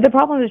 But the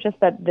problem is just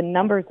that the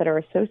numbers that are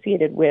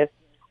associated with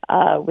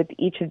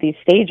each of these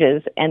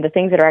stages and the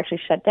things that are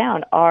actually shut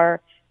down are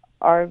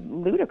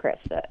ludicrous.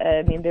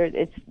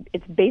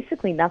 It's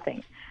basically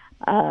nothing.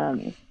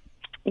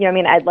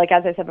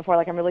 As I said before,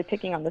 I'm really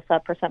picking on this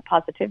percent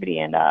positivity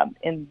and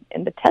in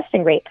the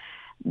testing rate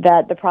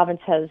that the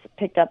province has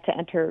picked up to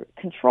enter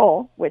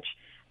control, which,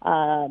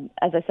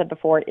 as I said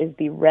before, is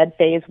the red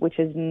phase, which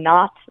is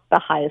not the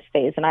highest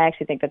phase. And I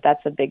actually think that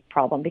that's a big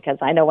problem, because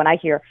I know when I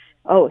hear,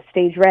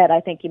 stage red, I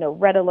think,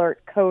 red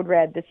alert, code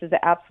red, this is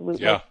the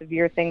absolute most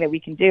severe thing that we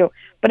can do.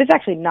 But it's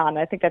actually not. And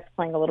I think that's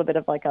playing a little bit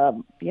of a,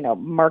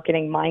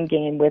 marketing mind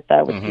game with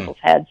people's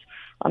heads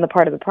on the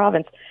part of the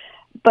province.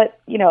 But,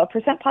 a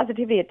percent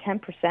positivity at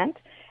 10%,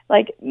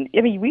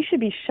 we should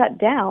be shut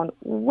down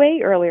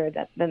way earlier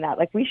than that.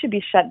 We should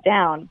be shut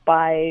down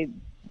by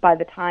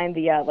the time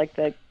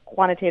the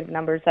quantitative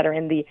numbers that are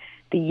in the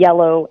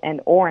yellow and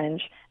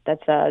orange,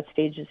 that's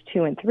stages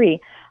 2 and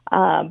 3,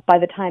 by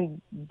the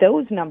time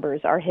those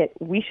numbers are hit,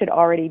 we should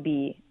already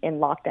be in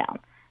lockdown,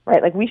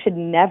 right? We should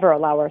never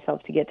allow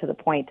ourselves to get to the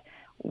point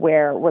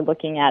where we're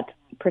looking at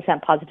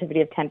percent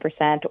positivity of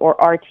 10% or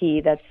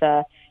RT, that's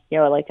the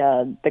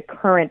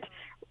current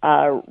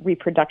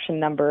reproduction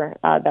number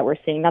that we're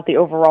seeing, not the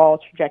overall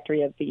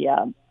trajectory of the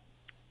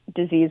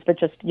disease, but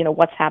just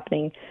what's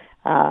happening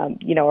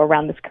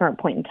around this current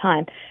point in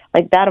time.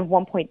 That of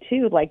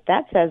 1.2,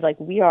 that says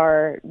we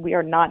are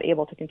not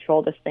able to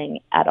control this thing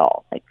at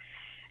all.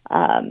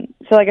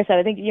 So like I said,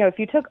 I think if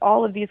you took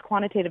all of these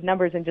quantitative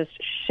numbers and just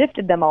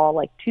shifted them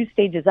all 2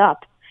 stages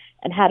up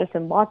and had us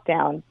in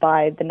lockdown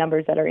by the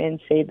numbers that are in,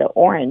 say, the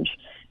orange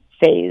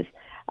phase,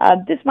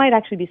 this might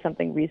actually be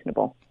something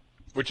reasonable.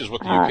 Which is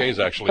what the UK is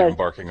actually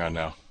embarking on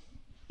now.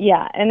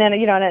 Yeah, and then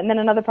and then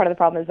another part of the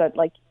problem is that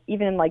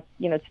even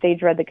in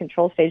stage red, the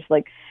control stage,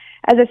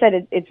 as I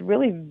said, it's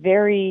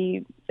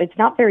really it's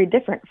not very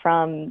different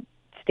from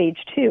stage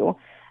 2.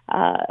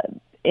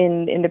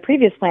 in the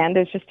previous plan,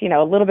 there's just,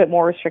 a little bit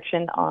more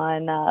restriction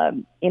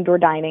on indoor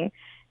dining,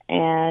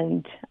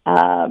 and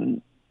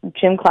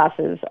gym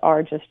classes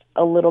are just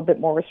a little bit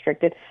more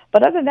restricted.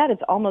 But other than that,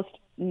 it's almost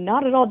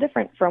not at all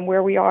different from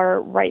where we are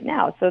right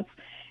now. So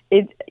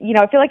I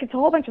feel like it's a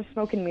whole bunch of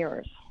smoke and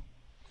mirrors.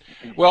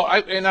 Well,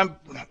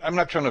 I'm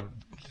not trying to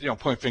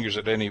point fingers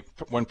at any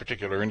one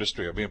particular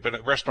industry. I mean,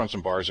 but restaurants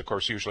and bars, of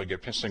course, usually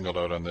get singled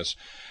out on this.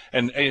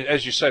 And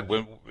as you said,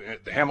 when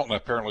Hamilton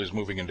apparently is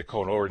moving into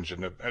code orange,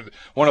 and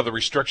one of the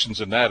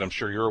restrictions in that, I'm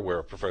sure you're aware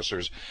of,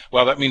 professors,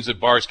 well, that means that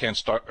bars can't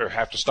start or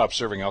have to stop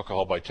serving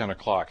alcohol by 10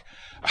 o'clock.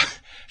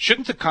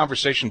 Shouldn't the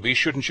conversation be,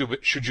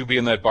 should you be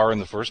in that bar in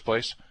the first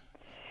place?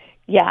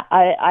 Yeah,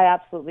 I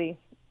absolutely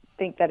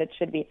think that it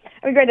should be.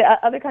 I mean, granted,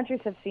 other countries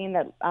have seen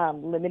that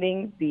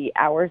limiting the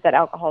hours that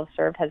alcohol is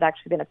served has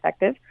actually been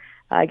effective.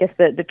 I guess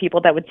the people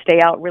that would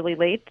stay out really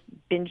late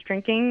binge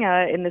drinking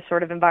in this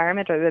sort of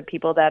environment are the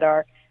people that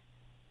are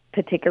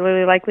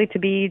particularly likely to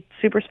be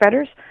super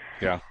spreaders.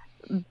 Yeah.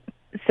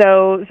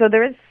 So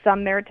there is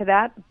some merit to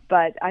that,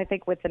 but I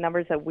think with the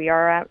numbers that we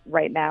are at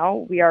right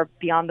now, we are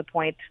beyond the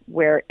point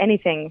where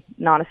anything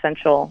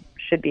non-essential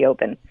should be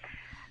open.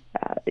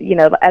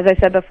 As I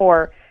said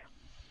before,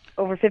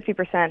 over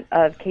 50%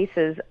 of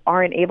cases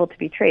aren't able to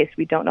be traced.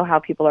 We don't know how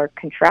people are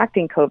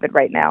contracting COVID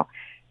right now.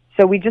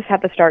 So we just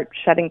have to start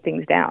shutting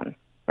things down,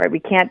 right? We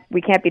can't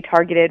be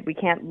targeted. We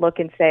can't look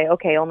and say,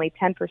 okay, only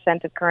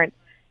 10% of current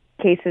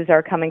cases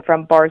are coming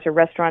from bars or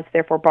restaurants,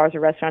 therefore bars or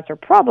restaurants are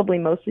probably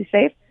mostly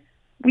safe.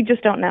 We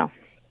just don't know.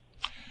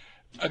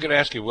 I'm going to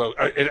ask you, well,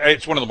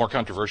 it's one of the more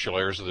controversial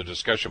areas of the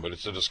discussion, but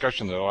it's a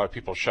discussion that a lot of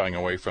people are shying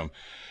away from.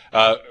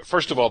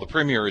 First of all, the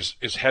Premier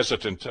is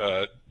hesitant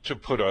to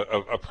put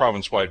a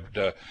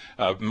province-wide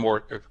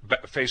more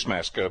face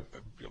mask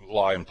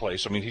law in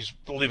place. I mean, he's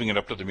leaving it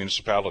up to the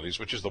municipalities,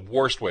 which is the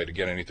worst way to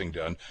get anything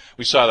done.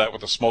 We saw that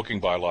with the smoking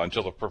bylaw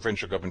until the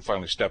provincial government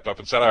finally stepped up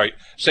and said, all right,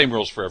 same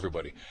rules for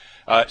everybody.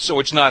 So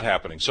it's not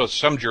happening. So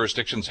some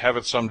jurisdictions have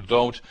it, some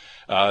don't.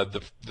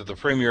 The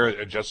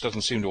Premier just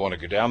doesn't seem to want to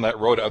go down that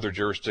road. Other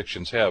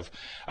jurisdictions have.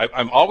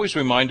 I'm always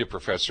reminded,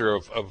 Professor,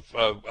 of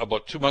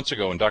about 2 months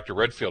ago when Dr.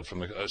 Redfield from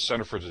the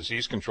Center for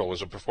Disease Control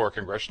was before a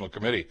congressional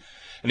committee,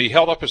 and he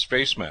held up his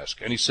face mask,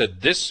 and he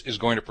said, this is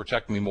going to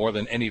protect me more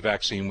than any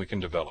vaccine we can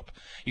develop.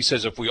 He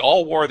says, if we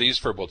all wore these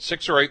for about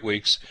 6 or 8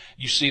 weeks,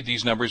 you see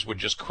these numbers would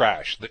just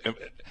crash.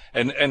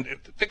 And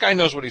the guy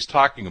knows what he's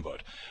talking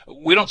about.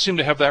 We don't seem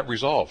to have that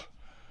resolve.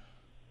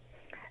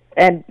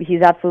 And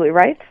he's absolutely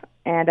right.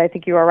 And I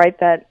think you are right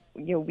that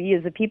we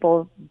as a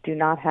people do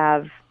not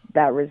have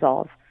that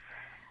resolve.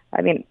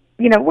 I mean,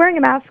 wearing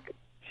a mask,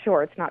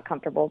 sure, it's not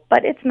comfortable,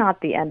 but it's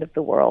not the end of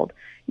the world.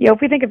 If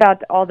we think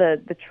about all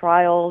the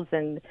trials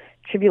and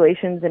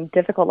tribulations and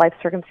difficult life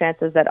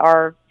circumstances that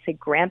our, say,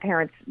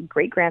 grandparents,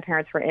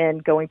 great-grandparents were in,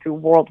 going through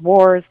world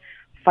wars,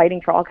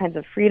 fighting for all kinds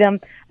of freedom,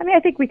 I mean, I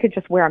think we could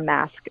just wear a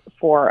mask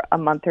for a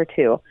month or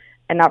two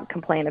and not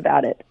complain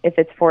about it if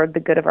it's for the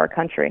good of our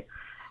country.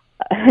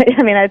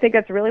 I mean, I think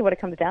that's really what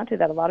it comes down to,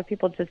 that a lot of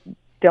people just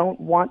don't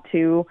want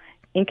to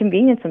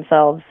inconvenience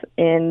themselves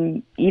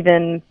in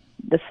even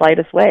the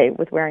slightest way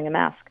with wearing a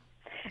mask.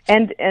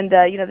 And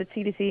the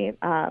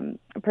CDC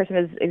person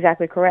is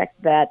exactly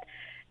correct that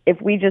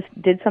if we just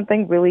did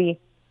something really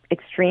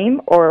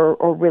extreme or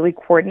really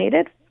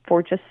coordinated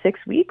for just 6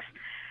 weeks,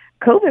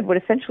 COVID would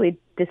essentially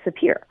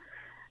disappear,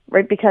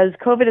 right? Because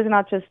COVID is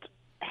not just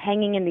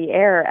hanging in the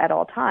air at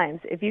all times.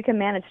 If you can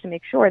manage to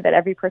make sure that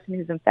every person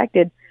who's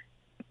infected,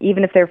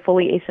 even if they're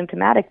fully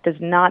asymptomatic, does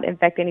not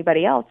infect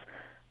anybody else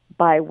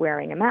by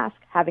wearing a mask,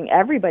 having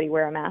everybody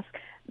wear a mask,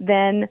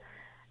 then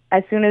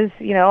as soon as,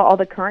 all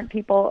the current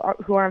people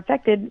who are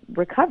infected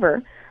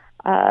recover,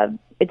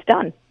 it's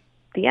done.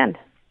 The end.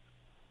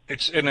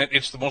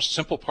 It's the most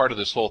simple part of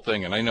this whole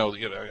thing, and I know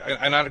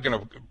I'm not going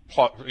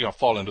to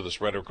fall into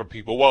this rhetoric of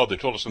people. Well, they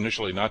told us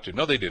initially not to.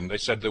 No, they didn't. They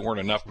said there weren't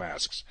enough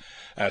masks,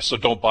 so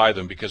don't buy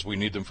them because we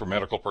need them for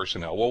medical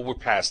personnel. Well, we're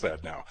past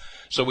that now,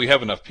 so we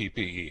have enough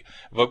PPE.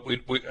 But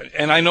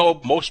and I know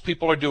most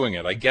people are doing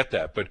it. I get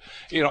that, but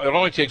it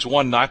only takes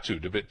one not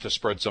to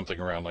spread something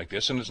around like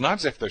this, and it's not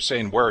as if they're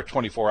saying wear it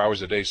 24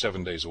 hours a day,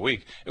 7 days a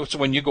week. It's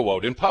when you go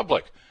out in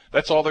public.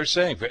 That's all they're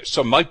saying.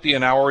 So it might be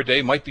an hour a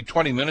day, might be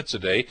 20 minutes a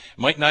day,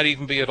 might not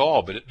even be at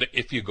all, but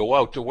if you go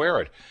out to wear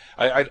it.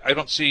 I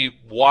don't see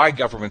why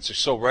governments are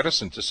so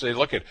reticent to say,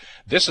 look,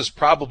 this is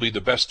probably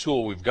the best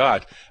tool we've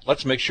got.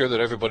 Let's make sure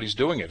that everybody's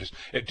doing it.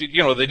 They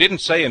didn't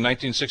say in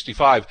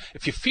 1965,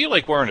 if you feel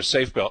like wearing a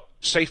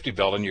safety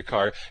belt in your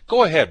car,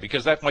 go ahead,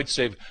 because that might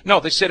save.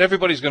 No, they said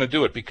everybody's going to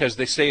do it because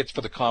they say it's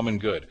for the common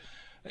good.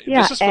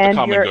 Yeah, this is for the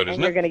common good, isn't it?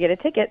 And you're going to get a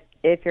ticket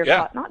if you're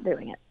caught not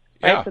doing it.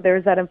 Right? Yeah. So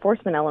there's that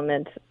enforcement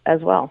element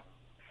as well.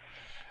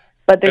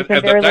 But there's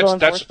been very little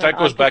enforcement. That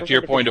goes back to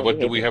your point of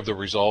do we have the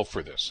resolve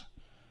for this?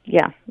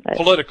 Yeah.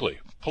 Politically.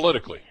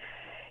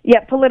 Yeah,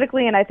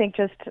 politically, and I think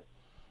just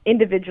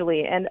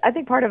individually. And I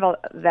think part of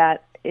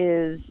that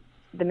is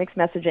the mixed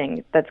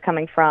messaging that's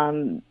coming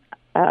from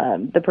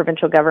the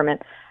provincial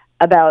government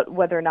about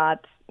whether or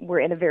not we're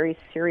in a very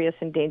serious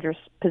and dangerous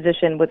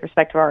position with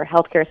respect to our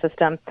healthcare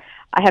system.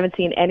 I haven't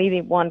seen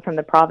anyone from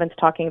the province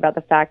talking about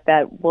the fact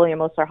that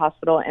William Osler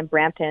Hospital in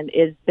Brampton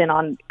has been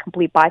on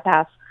complete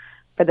bypass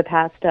for the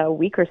past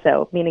week or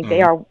so, meaning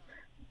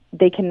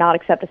they cannot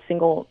accept a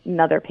single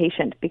another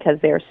patient because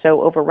they are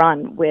so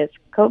overrun with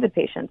COVID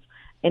patients,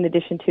 in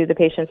addition to the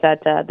patients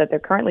that they're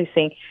currently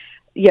seeing.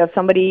 You know, if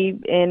somebody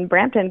in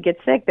Brampton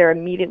gets sick, they're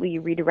immediately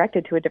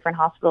redirected to a different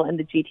hospital in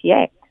the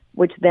GTA,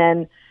 which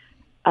then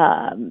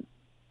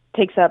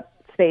takes up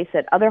space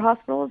at other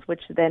hospitals,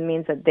 which then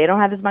means that they don't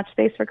have as much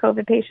space for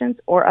COVID patients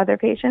or other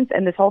patients.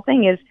 And this whole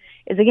thing is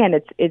again,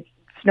 it's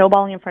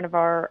snowballing in front of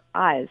our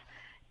eyes.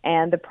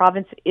 And the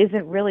province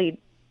isn't really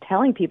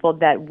telling people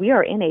that we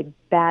are in a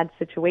bad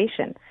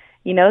situation.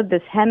 You know,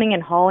 this hemming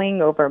and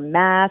hawing over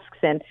masks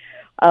and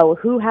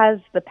who has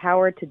the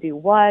power to do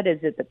what? Is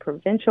it the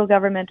provincial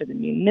government or the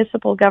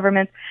municipal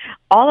government?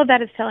 All of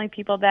that is telling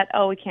people that,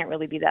 we can't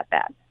really be that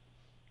bad.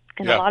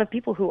 And a lot of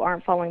people who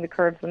aren't following the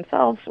curves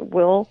themselves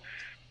will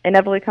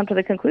inevitably come to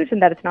the conclusion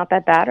that it's not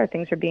that bad or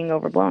things are being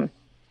overblown.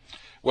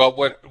 Well,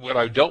 what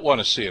I don't want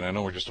to see, and I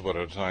know we're just about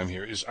out of time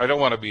here, is I don't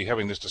want to be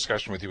having this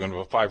discussion with you in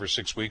about 5 or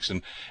 6 weeks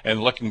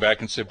and looking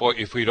back and say, boy,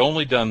 if we'd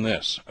only done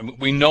this. I mean,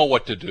 we know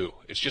what to do.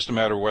 It's just a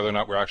matter of whether or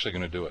not we're actually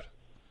going to do it.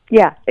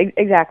 Yeah,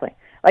 exactly.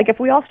 Like if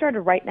we all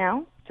started right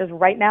now, just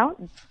right now,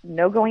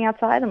 no going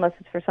outside unless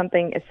it's for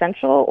something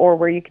essential or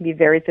where you can be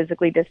very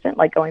physically distant,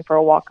 like going for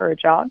a walk or a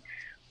jog,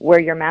 wear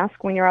your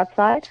mask when you're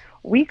outside,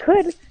 we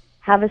could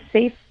have a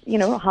safe,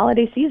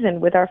 holiday season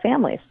with our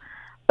families.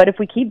 But if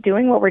we keep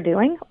doing what we're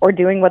doing or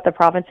doing what the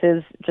province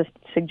is just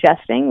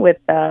suggesting with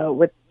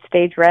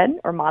stage red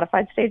or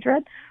modified stage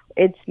red,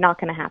 it's not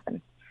going to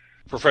happen.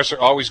 Professor,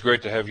 always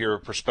great to have your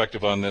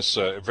perspective on this,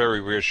 very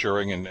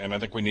reassuring, and I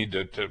think we need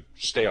to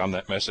stay on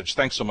that message.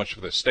 Thanks so much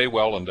for this. Stay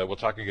well, and we'll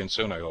talk again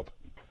soon, I hope.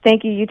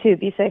 Thank you. You too.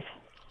 Be safe.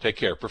 Take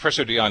care.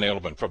 Professor Dion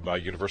Edelman from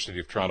University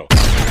of Toronto.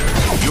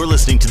 You're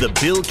listening to the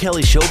Bill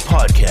Kelly Show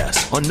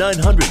podcast on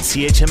 900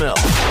 CHML.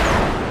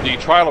 The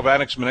trial of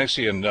Alex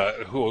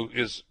Minassian, who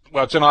is...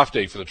 Well, it's an off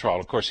day for the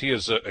trial. Of course, he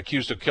is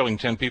accused of killing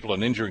 10 people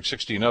and injuring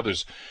 16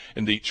 others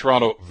in the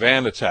Toronto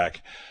van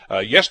attack.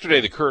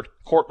 Yesterday, the court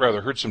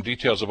heard some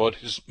details about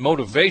his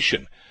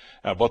motivation,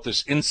 about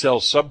this incel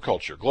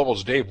subculture.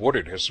 Global's Dave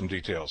Woodard has some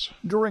details.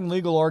 During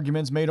legal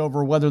arguments made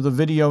over whether the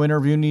video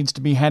interview needs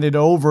to be handed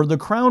over, the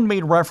Crown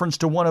made reference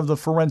to one of the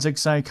forensic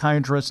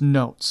psychiatrist's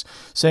notes,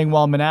 saying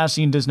while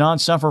Minassian does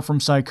not suffer from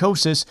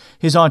psychosis,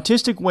 his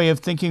autistic way of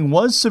thinking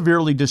was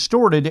severely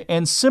distorted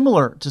and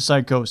similar to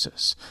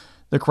psychosis.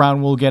 The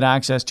Crown will get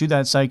access to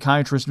that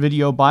psychiatrist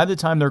video by the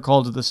time they're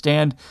called to the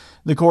stand.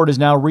 The court is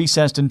now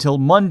recessed until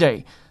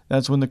Monday.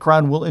 That's when the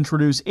Crown will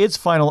introduce its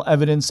final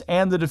evidence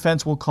and the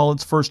defense will call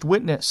its first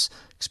witness,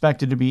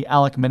 expected to be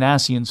Alec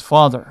Minassian's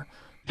father.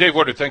 Dave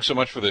Woodard, thanks so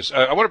much for this.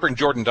 I want to bring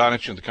Jordan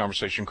Donich into the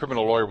conversation,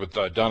 criminal lawyer with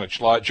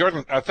Donich Law.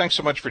 Jordan, thanks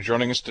so much for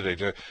joining us today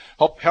to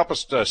help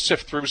us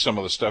sift through some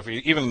of the stuff.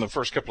 Even in the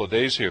first couple of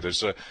days here,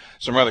 there's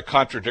some rather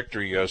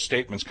contradictory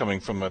statements coming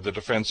from the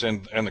defense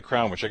and the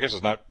Crown, which I guess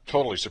is not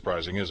totally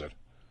surprising, is it?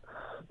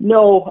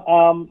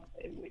 No.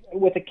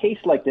 With a case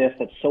like this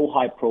that's so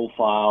high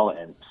profile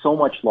and so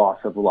much loss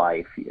of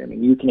life, I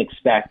mean, you can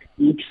expect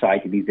each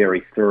side to be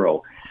very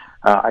thorough.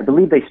 I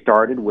believe they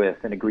started with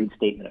an agreed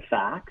statement of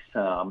facts,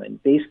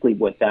 and basically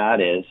what that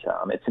is,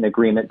 it's an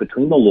agreement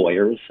between the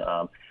lawyers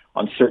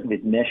on certain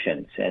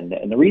admissions. And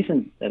the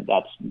reason that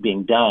that's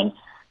being done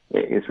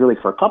is really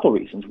for a couple of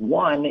reasons.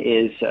 One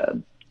is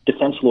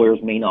defense lawyers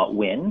may not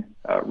win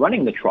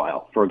running the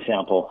trial. For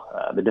example,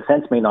 the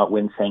defense may not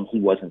win saying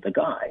he wasn't the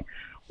guy,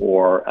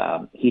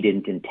 or he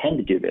didn't intend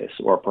to do this,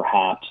 or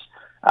perhaps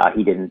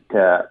he didn't,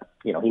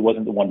 he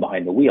wasn't the one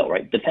behind the wheel,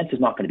 right? Defense is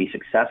not going to be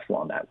successful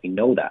on that. We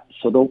know that.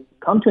 So they'll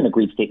come to an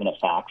agreed statement of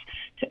facts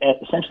to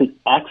essentially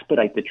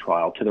expedite the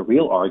trial to the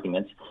real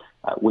arguments,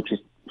 which is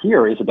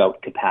here is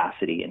about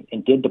capacity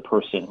and did the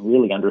person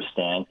really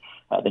understand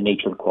the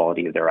nature and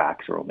quality of their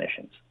acts or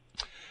omissions.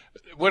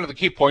 One of the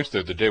key points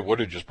there that Dave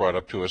Woodard just brought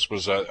up to us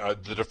was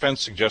the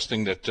defense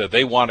suggesting that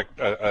they want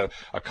a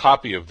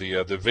copy of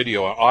the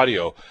video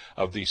audio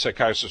of the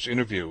psychiatrist's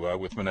interview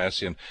with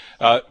Minassian.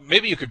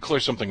 Maybe you could clear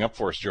something up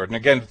for us, Jordan.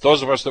 Again,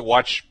 those of us that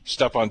watch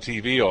stuff on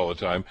TV all the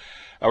time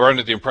are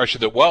under the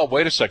impression that, well,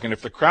 wait a second,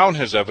 if the Crown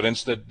has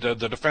evidence that the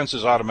defense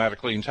is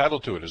automatically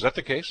entitled to it. Is that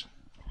the case?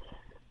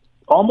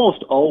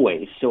 Almost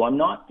always. So I'm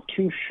not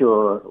too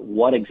sure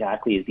what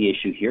exactly is the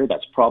issue here.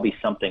 That's probably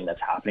something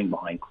that's happening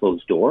behind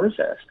closed doors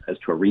as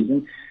to a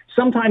reason.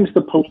 Sometimes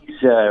the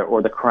police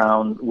or the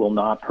Crown will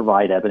not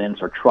provide evidence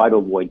or try to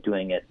avoid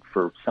doing it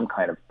for some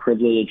kind of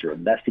privilege or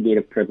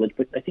investigative privilege.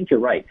 But I think you're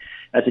right.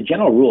 As a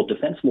general rule,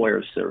 defense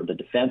lawyers or the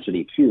defense or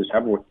the accused,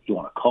 however you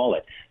want to call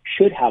it,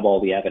 should have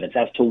all the evidence.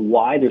 As to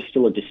why there's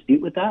still a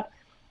dispute with that,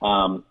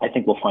 I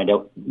think we'll find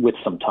out with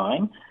some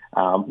time.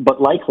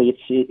 But likely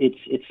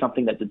it's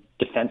something that the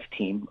defense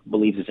team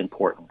believes is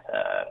important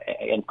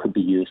and could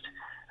be used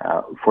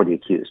for the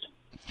accused.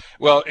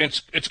 Well,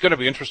 it's going to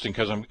be interesting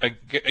because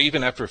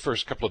even after the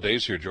first couple of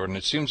days here, Jordan,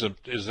 it seems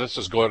as this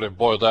is going to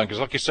boil down because,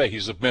 like you say,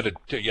 he's admitted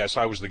to, yes,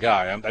 I was the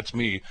guy. That's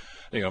me.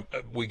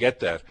 We get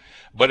that,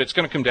 but it's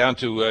going to come down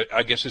to,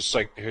 I guess,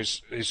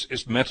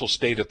 his mental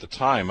state at the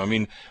time. I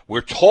mean,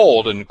 we're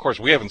told, and of course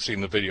we haven't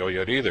seen the video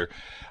yet either,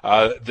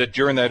 that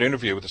during that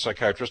interview with the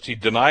psychiatrist, he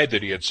denied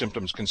that he had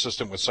symptoms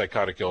consistent with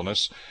psychotic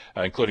illness,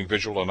 including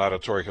visual and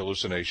auditory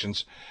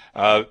hallucinations.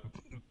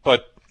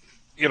 But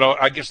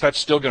I guess that's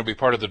still going to be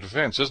part of the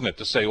defense, isn't it?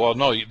 To say, well,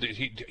 no,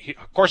 he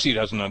of course he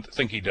doesn't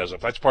think he does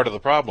it. That's part of the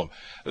problem.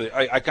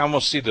 I can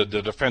almost see the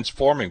defense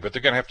forming, but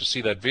they're going to have to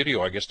see that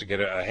video, I guess, to get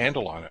a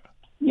handle on it.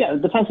 Yeah,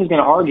 the defense is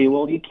going to argue,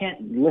 well, you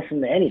can't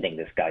listen to anything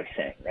this guy's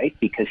saying, right?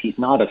 Because he's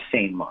not of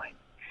sane mind.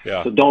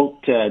 Yeah. So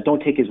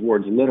don't take his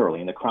words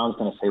literally. And the Crown's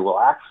going to say, well,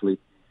 actually,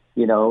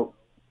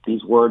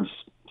 these words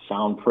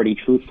sound pretty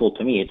truthful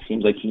to me. It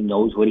seems like he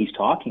knows what he's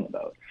talking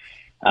about,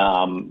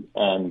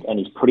 and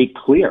he's pretty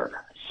clear.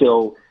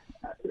 So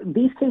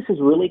these cases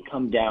really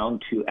come down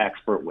to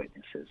expert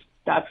witnesses.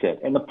 That's it.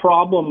 And the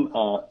problem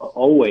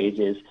always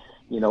is,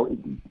 you're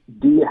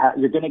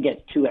going to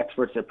get two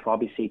experts that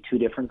probably say two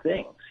different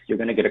things. You're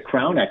going to get a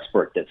Crown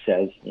expert that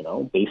says,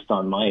 based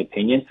on my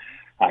opinion,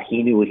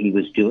 he knew what he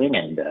was doing,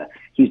 and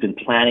he's been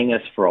planning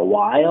this for a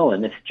while,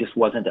 and this just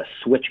wasn't a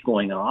switch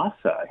going off.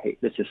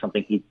 This is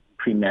something he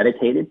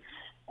premeditated.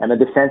 And the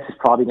defense is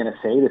probably going to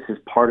say this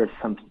is part of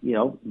some,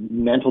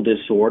 mental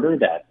disorder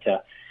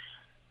that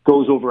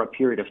goes over a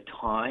period of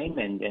time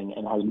and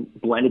has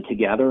blended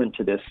together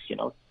into this,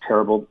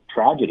 terrible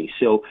tragedy.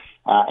 So,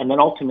 and then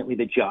ultimately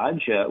the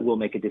judge will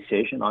make a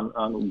decision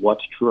on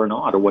what's true or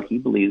not, or what he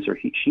believes or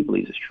she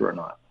believes is true or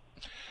not.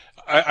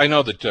 I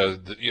know that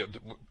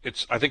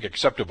it's, I think,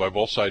 accepted by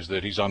both sides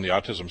that he's on the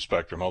autism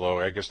spectrum, although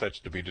I guess that's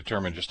to be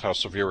determined just how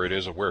severe it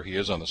is or where he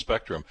is on the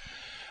spectrum.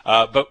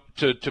 But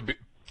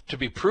to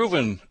be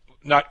proven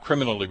not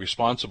criminally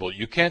responsible,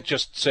 you can't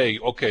just say,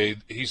 okay,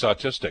 he's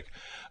autistic.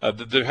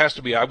 There has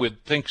to be, I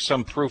would think,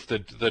 some proof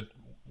that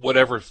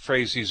whatever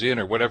phase he's in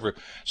or whatever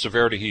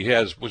severity he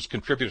has was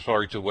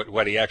contributory to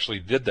what he actually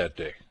did that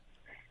day.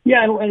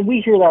 Yeah, and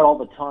we hear that all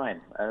the time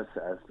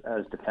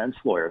as defense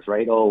lawyers,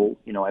 right? Oh,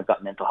 I've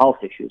got mental health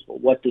issues. Well,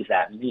 what does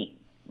that mean,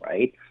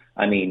 right?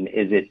 I mean,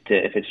 is it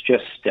if it's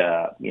just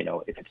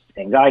if it's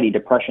anxiety,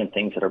 depression,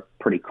 things that are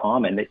pretty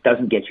common, it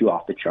doesn't get you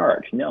off the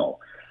charge? No.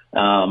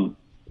 And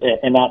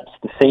that's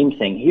the same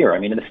thing here. I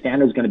mean, the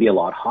standard is going to be a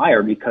lot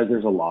higher because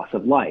there's a loss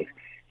of life.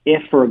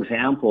 If, for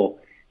example,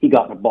 he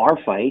got in a bar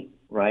fight,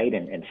 right,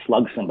 and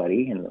slugged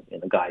somebody, and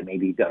the guy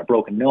maybe got a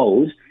broken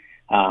nose,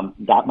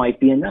 that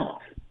might be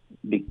enough,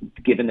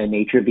 given the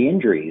nature of the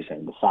injuries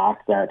and the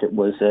fact that it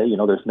was,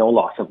 there's no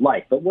loss of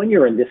life. But when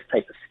you're in this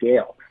type of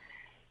scale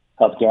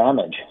of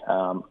damage,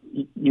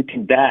 you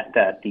can bet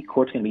that the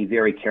court's going to be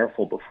very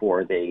careful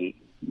before they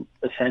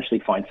essentially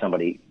find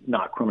somebody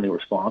not criminally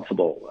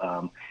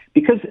responsible,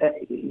 because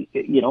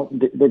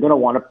they're going to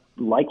want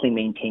to likely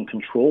maintain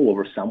control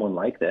over someone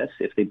like this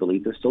if they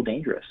believe they're still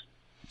dangerous.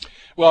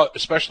 Well,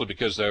 especially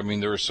because,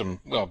 there are some,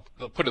 well,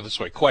 put it this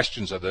way,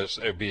 questions of this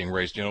being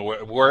raised,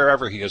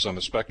 wherever he is on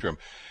the spectrum.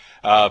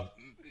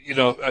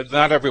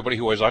 Not everybody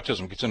who has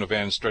autism gets in a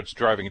van and starts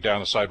driving down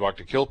the sidewalk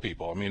to kill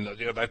people. I mean,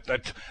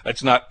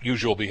 that's not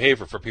usual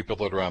behavior for people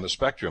that are on the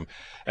spectrum.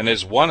 And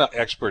as one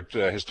expert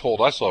has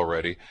told us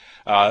already,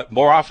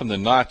 more often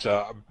than not,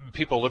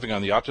 people living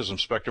on the autism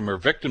spectrum are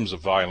victims of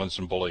violence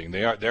and bullying.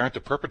 They aren't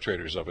the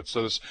perpetrators of it.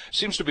 So there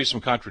seems to be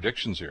some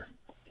contradictions here.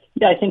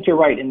 Yeah, I think you're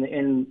right.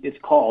 And it's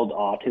called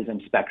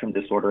autism spectrum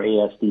disorder,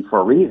 ASD, for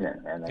a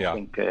reason. And I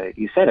think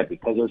you said it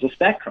because there's a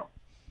spectrum.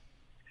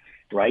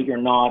 Right? You're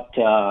not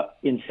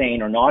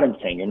insane or not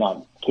insane. You're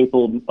not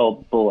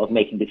capable of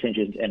making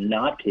decisions and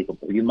not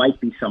capable. You might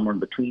be somewhere in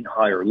between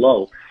high or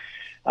low.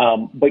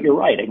 But you're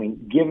right. I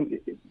mean,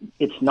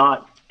 it's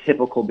not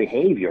typical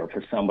behavior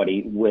for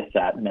somebody with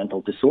that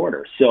mental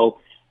disorder. So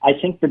I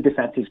think the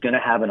defense is going to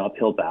have an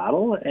uphill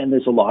battle, and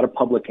there's a lot of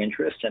public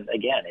interest. And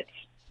again,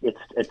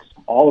 it's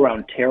all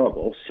around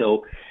terrible.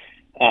 So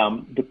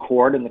the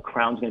court and the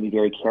Crown's going to be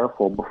very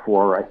careful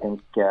before, I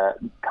think,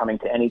 coming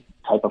to any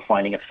type of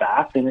finding of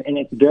fact, and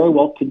it very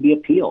well could be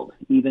appealed,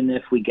 even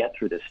if we get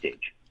through this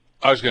stage.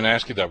 I was going to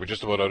ask you that. We're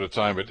just about out of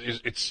time, but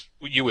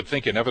you would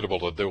think inevitable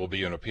that there will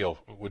be an appeal,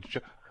 wouldn't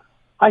you?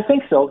 I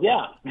think so,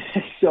 yeah.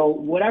 So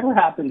whatever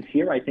happens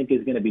here, I think,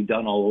 is going to be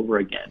done all over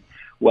again.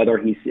 Whether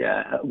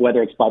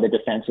it's by the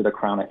defense or the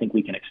Crown, I think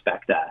we can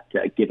expect that,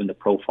 given the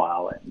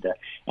profile,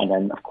 and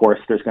then of course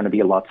there's going to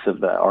be lots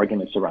of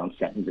arguments around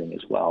sentencing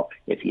as well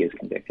if he is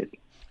convicted.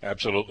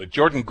 Absolutely,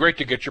 Jordan. Great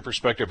to get your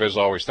perspective as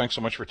always. Thanks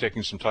so much for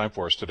taking some time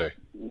for us today.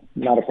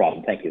 Not a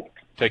problem. Thank you.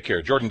 Take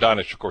care. Jordan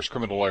Donich, of course,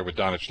 criminal lawyer with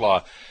Donich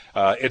Law.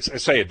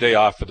 It's a day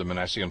off for the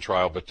Manassian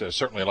trial, but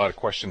certainly a lot of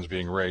questions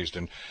being raised,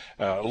 and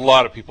a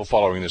lot of people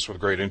following this with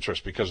great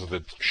interest because of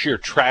the sheer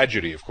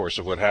tragedy, of course,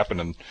 of what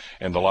happened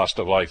and the loss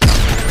of life.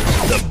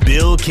 The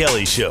Bill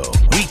Kelly Show,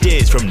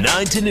 weekdays from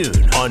 9 to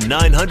noon on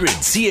 900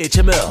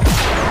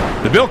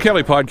 CHML. The Bill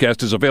Kelly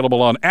Podcast is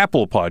available on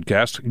Apple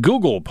Podcast,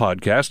 Google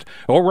Podcast,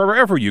 or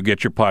wherever you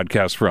get your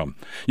podcasts from.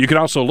 You can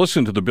also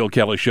listen to The Bill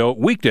Kelly Show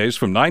weekdays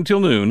from 9 till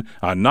noon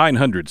on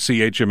 900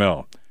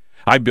 CHML.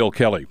 I'm Bill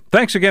Kelly.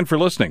 Thanks again for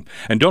listening.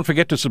 And don't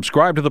forget to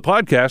subscribe to the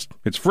podcast.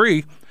 It's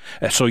free,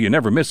 so you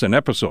never miss an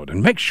episode.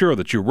 And make sure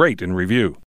that you rate and review.